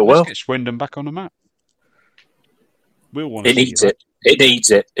 we give it a whirl. Let's get Swindon back on the map. We'll want to. It needs it. It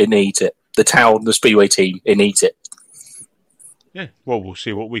needs it. It needs it. The Speedway team, it needs it. Yeah. Well, we'll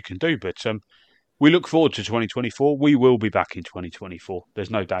see what we can do, but we look forward to 2024. We will be back in 2024. There's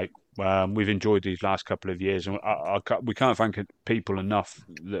no doubt. We've enjoyed these last couple of years, and we can't thank people enough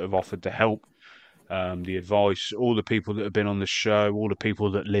that have offered to help, the advice, all the people that have been on the show, all the people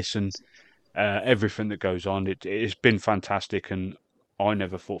that listen, everything that goes on. It's been fantastic, and I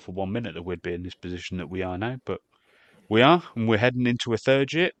never thought for 1 minute that we'd be in this position that we are now, but we are, and we're heading into a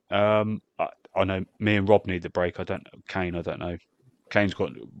third year. I know me and Rob need the break. I don't know. Kane's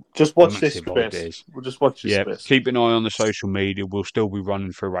got just watch this massive space. ideas. We'll just watch this space. Keep an eye on the social media. We'll still be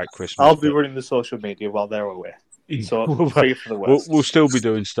running throughout Christmas. I'll be running the social media while they're away. So free for the West. We'll still be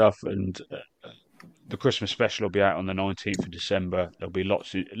doing stuff, and the Christmas special will be out on the 19th of December. There'll be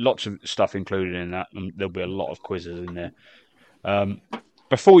lots of stuff included in that, and there'll be a lot of quizzes in there.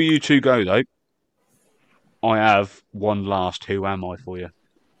 Before you two go, though, I have one last Who Am I for you.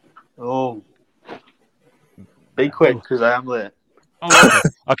 Oh. Be quick, because I am late. Oh,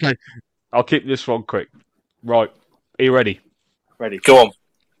 okay. I'll keep this one quick. Right. Are you ready? Ready. Go on.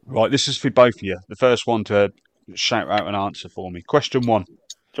 Right, this is for both of you. The first one to shout out an answer for me. Question 1.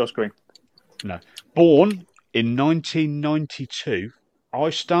 Josh Green. No. Born in 1992,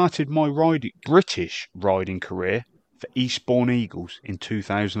 I started my British riding career for Eastbourne Eagles in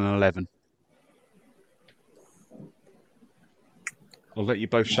 2011. I'll let you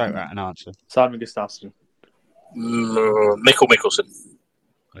both shout out an answer. Simon Gustafsson. Mikkel Mikkelsen.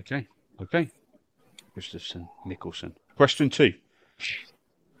 Okay. Gustafsson, Nicholson. Question 2.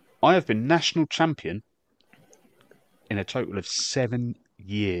 I have been national champion in a total of 7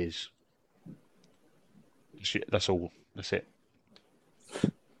 years. That's all. That's it.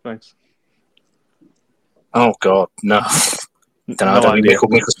 Thanks. Oh, God, no. I don't think Mikkel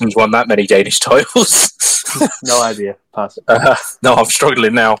Mikkelsen's won that many Danish titles. No idea. Pass. No, I'm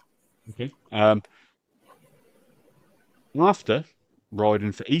struggling now. Okay. After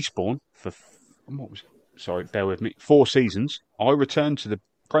riding for Eastbourne for 4 seasons, I returned to the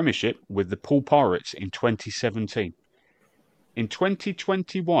Premiership with the Poole Pirates in 2017. In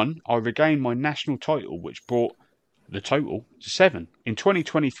 2021, I regained my national title, which brought the total to 7. In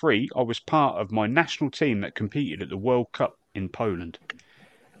 2023, I was part of my national team that competed at the World Cup in Poland.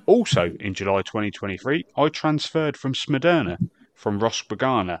 Also, in July 2023, I transferred from Smederna from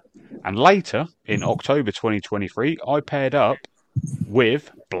Rosbrigana, and later, in October 2023, I paired up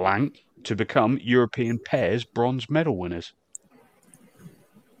with blank to become European Pairs bronze medal winners.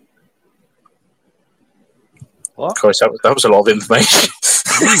 What? Of course, that was a lot of information.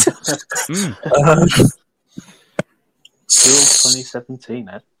 Pool 2017,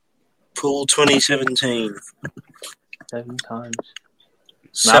 Ed. Pool 2017. 7 times.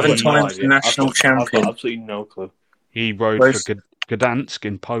 Seven times national champion. I've got absolutely no clue. He rode for Gdansk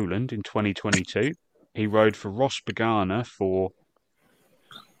in Poland in 2022. He rode for Rosbrigana for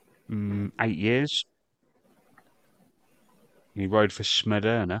 8 years. He rode for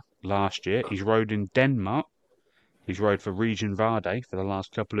Smederna last year. He's rode in Denmark. He's rode for Region Varde for the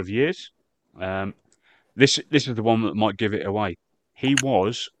last couple of years. This is the one that might give it away. He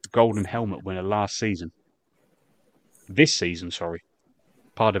was Golden Helmet winner last season. This season, sorry.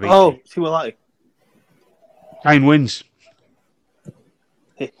 Part of Oh, see what I Kane wins.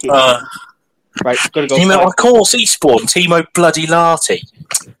 Right, gotta go. Timo, of course, Eastbourne. Timo bloody Larty.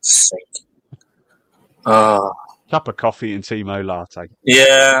 Cup of coffee and Timo latte.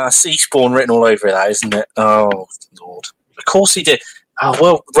 Yeah, I see Eastbourne written all over that, isn't it? Oh, Lord. Of course he did. Oh,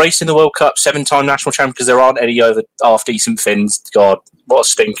 well, racing the World Cup, 7-time national champion, because there aren't any other half-decent Finns. God, what a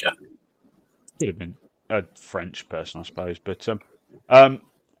stinker. Could have been a French person, I suppose. But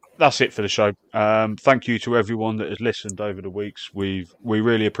that's it for the show. Thank you to everyone that has listened over the weeks. We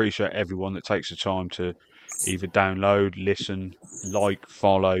really appreciate everyone that takes the time to either download, listen, like,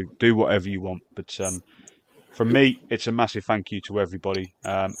 follow, do whatever you want. But from me, it's a massive thank you to everybody,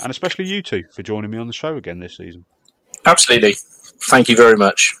 and especially you two for joining me on the show again this season. Absolutely. Thank you very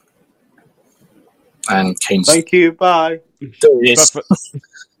much. And Kane's... Thank you. Bye. There he is.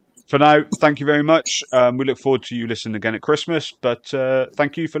 For now, thank you very much. We look forward to you listening again at Christmas. But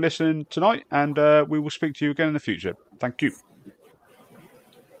thank you for listening tonight, and we will speak to you again in the future. Thank you.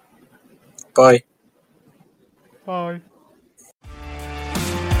 Bye. Bye.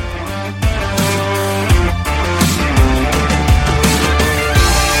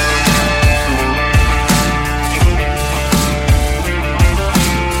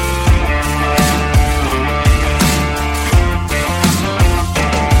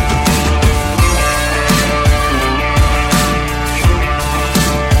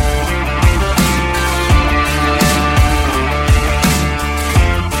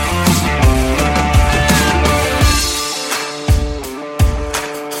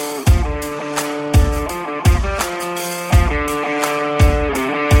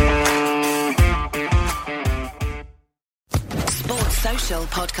 Official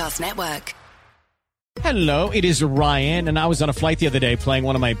Podcast Network. Hello, it is Ryan, and I was on a flight the other day playing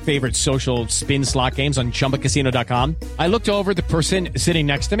one of my favorite social spin slot games on ChumbaCasino.com. I looked over at the person sitting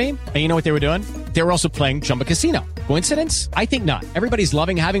next to me, and you know what they were doing? They were also playing Chumba Casino. Coincidence? I think not. Everybody's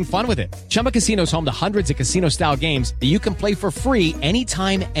loving having fun with it. Chumba Casino is home to hundreds of casino-style games that you can play for free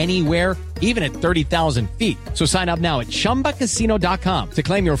anytime, anywhere, even at 30,000 feet. So sign up now at ChumbaCasino.com to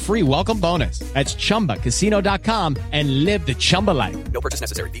claim your free welcome bonus. That's ChumbaCasino.com and live the Chumba life. No purchase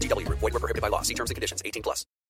necessary. VGW. Void where prohibited by law. See terms and conditions. 18+.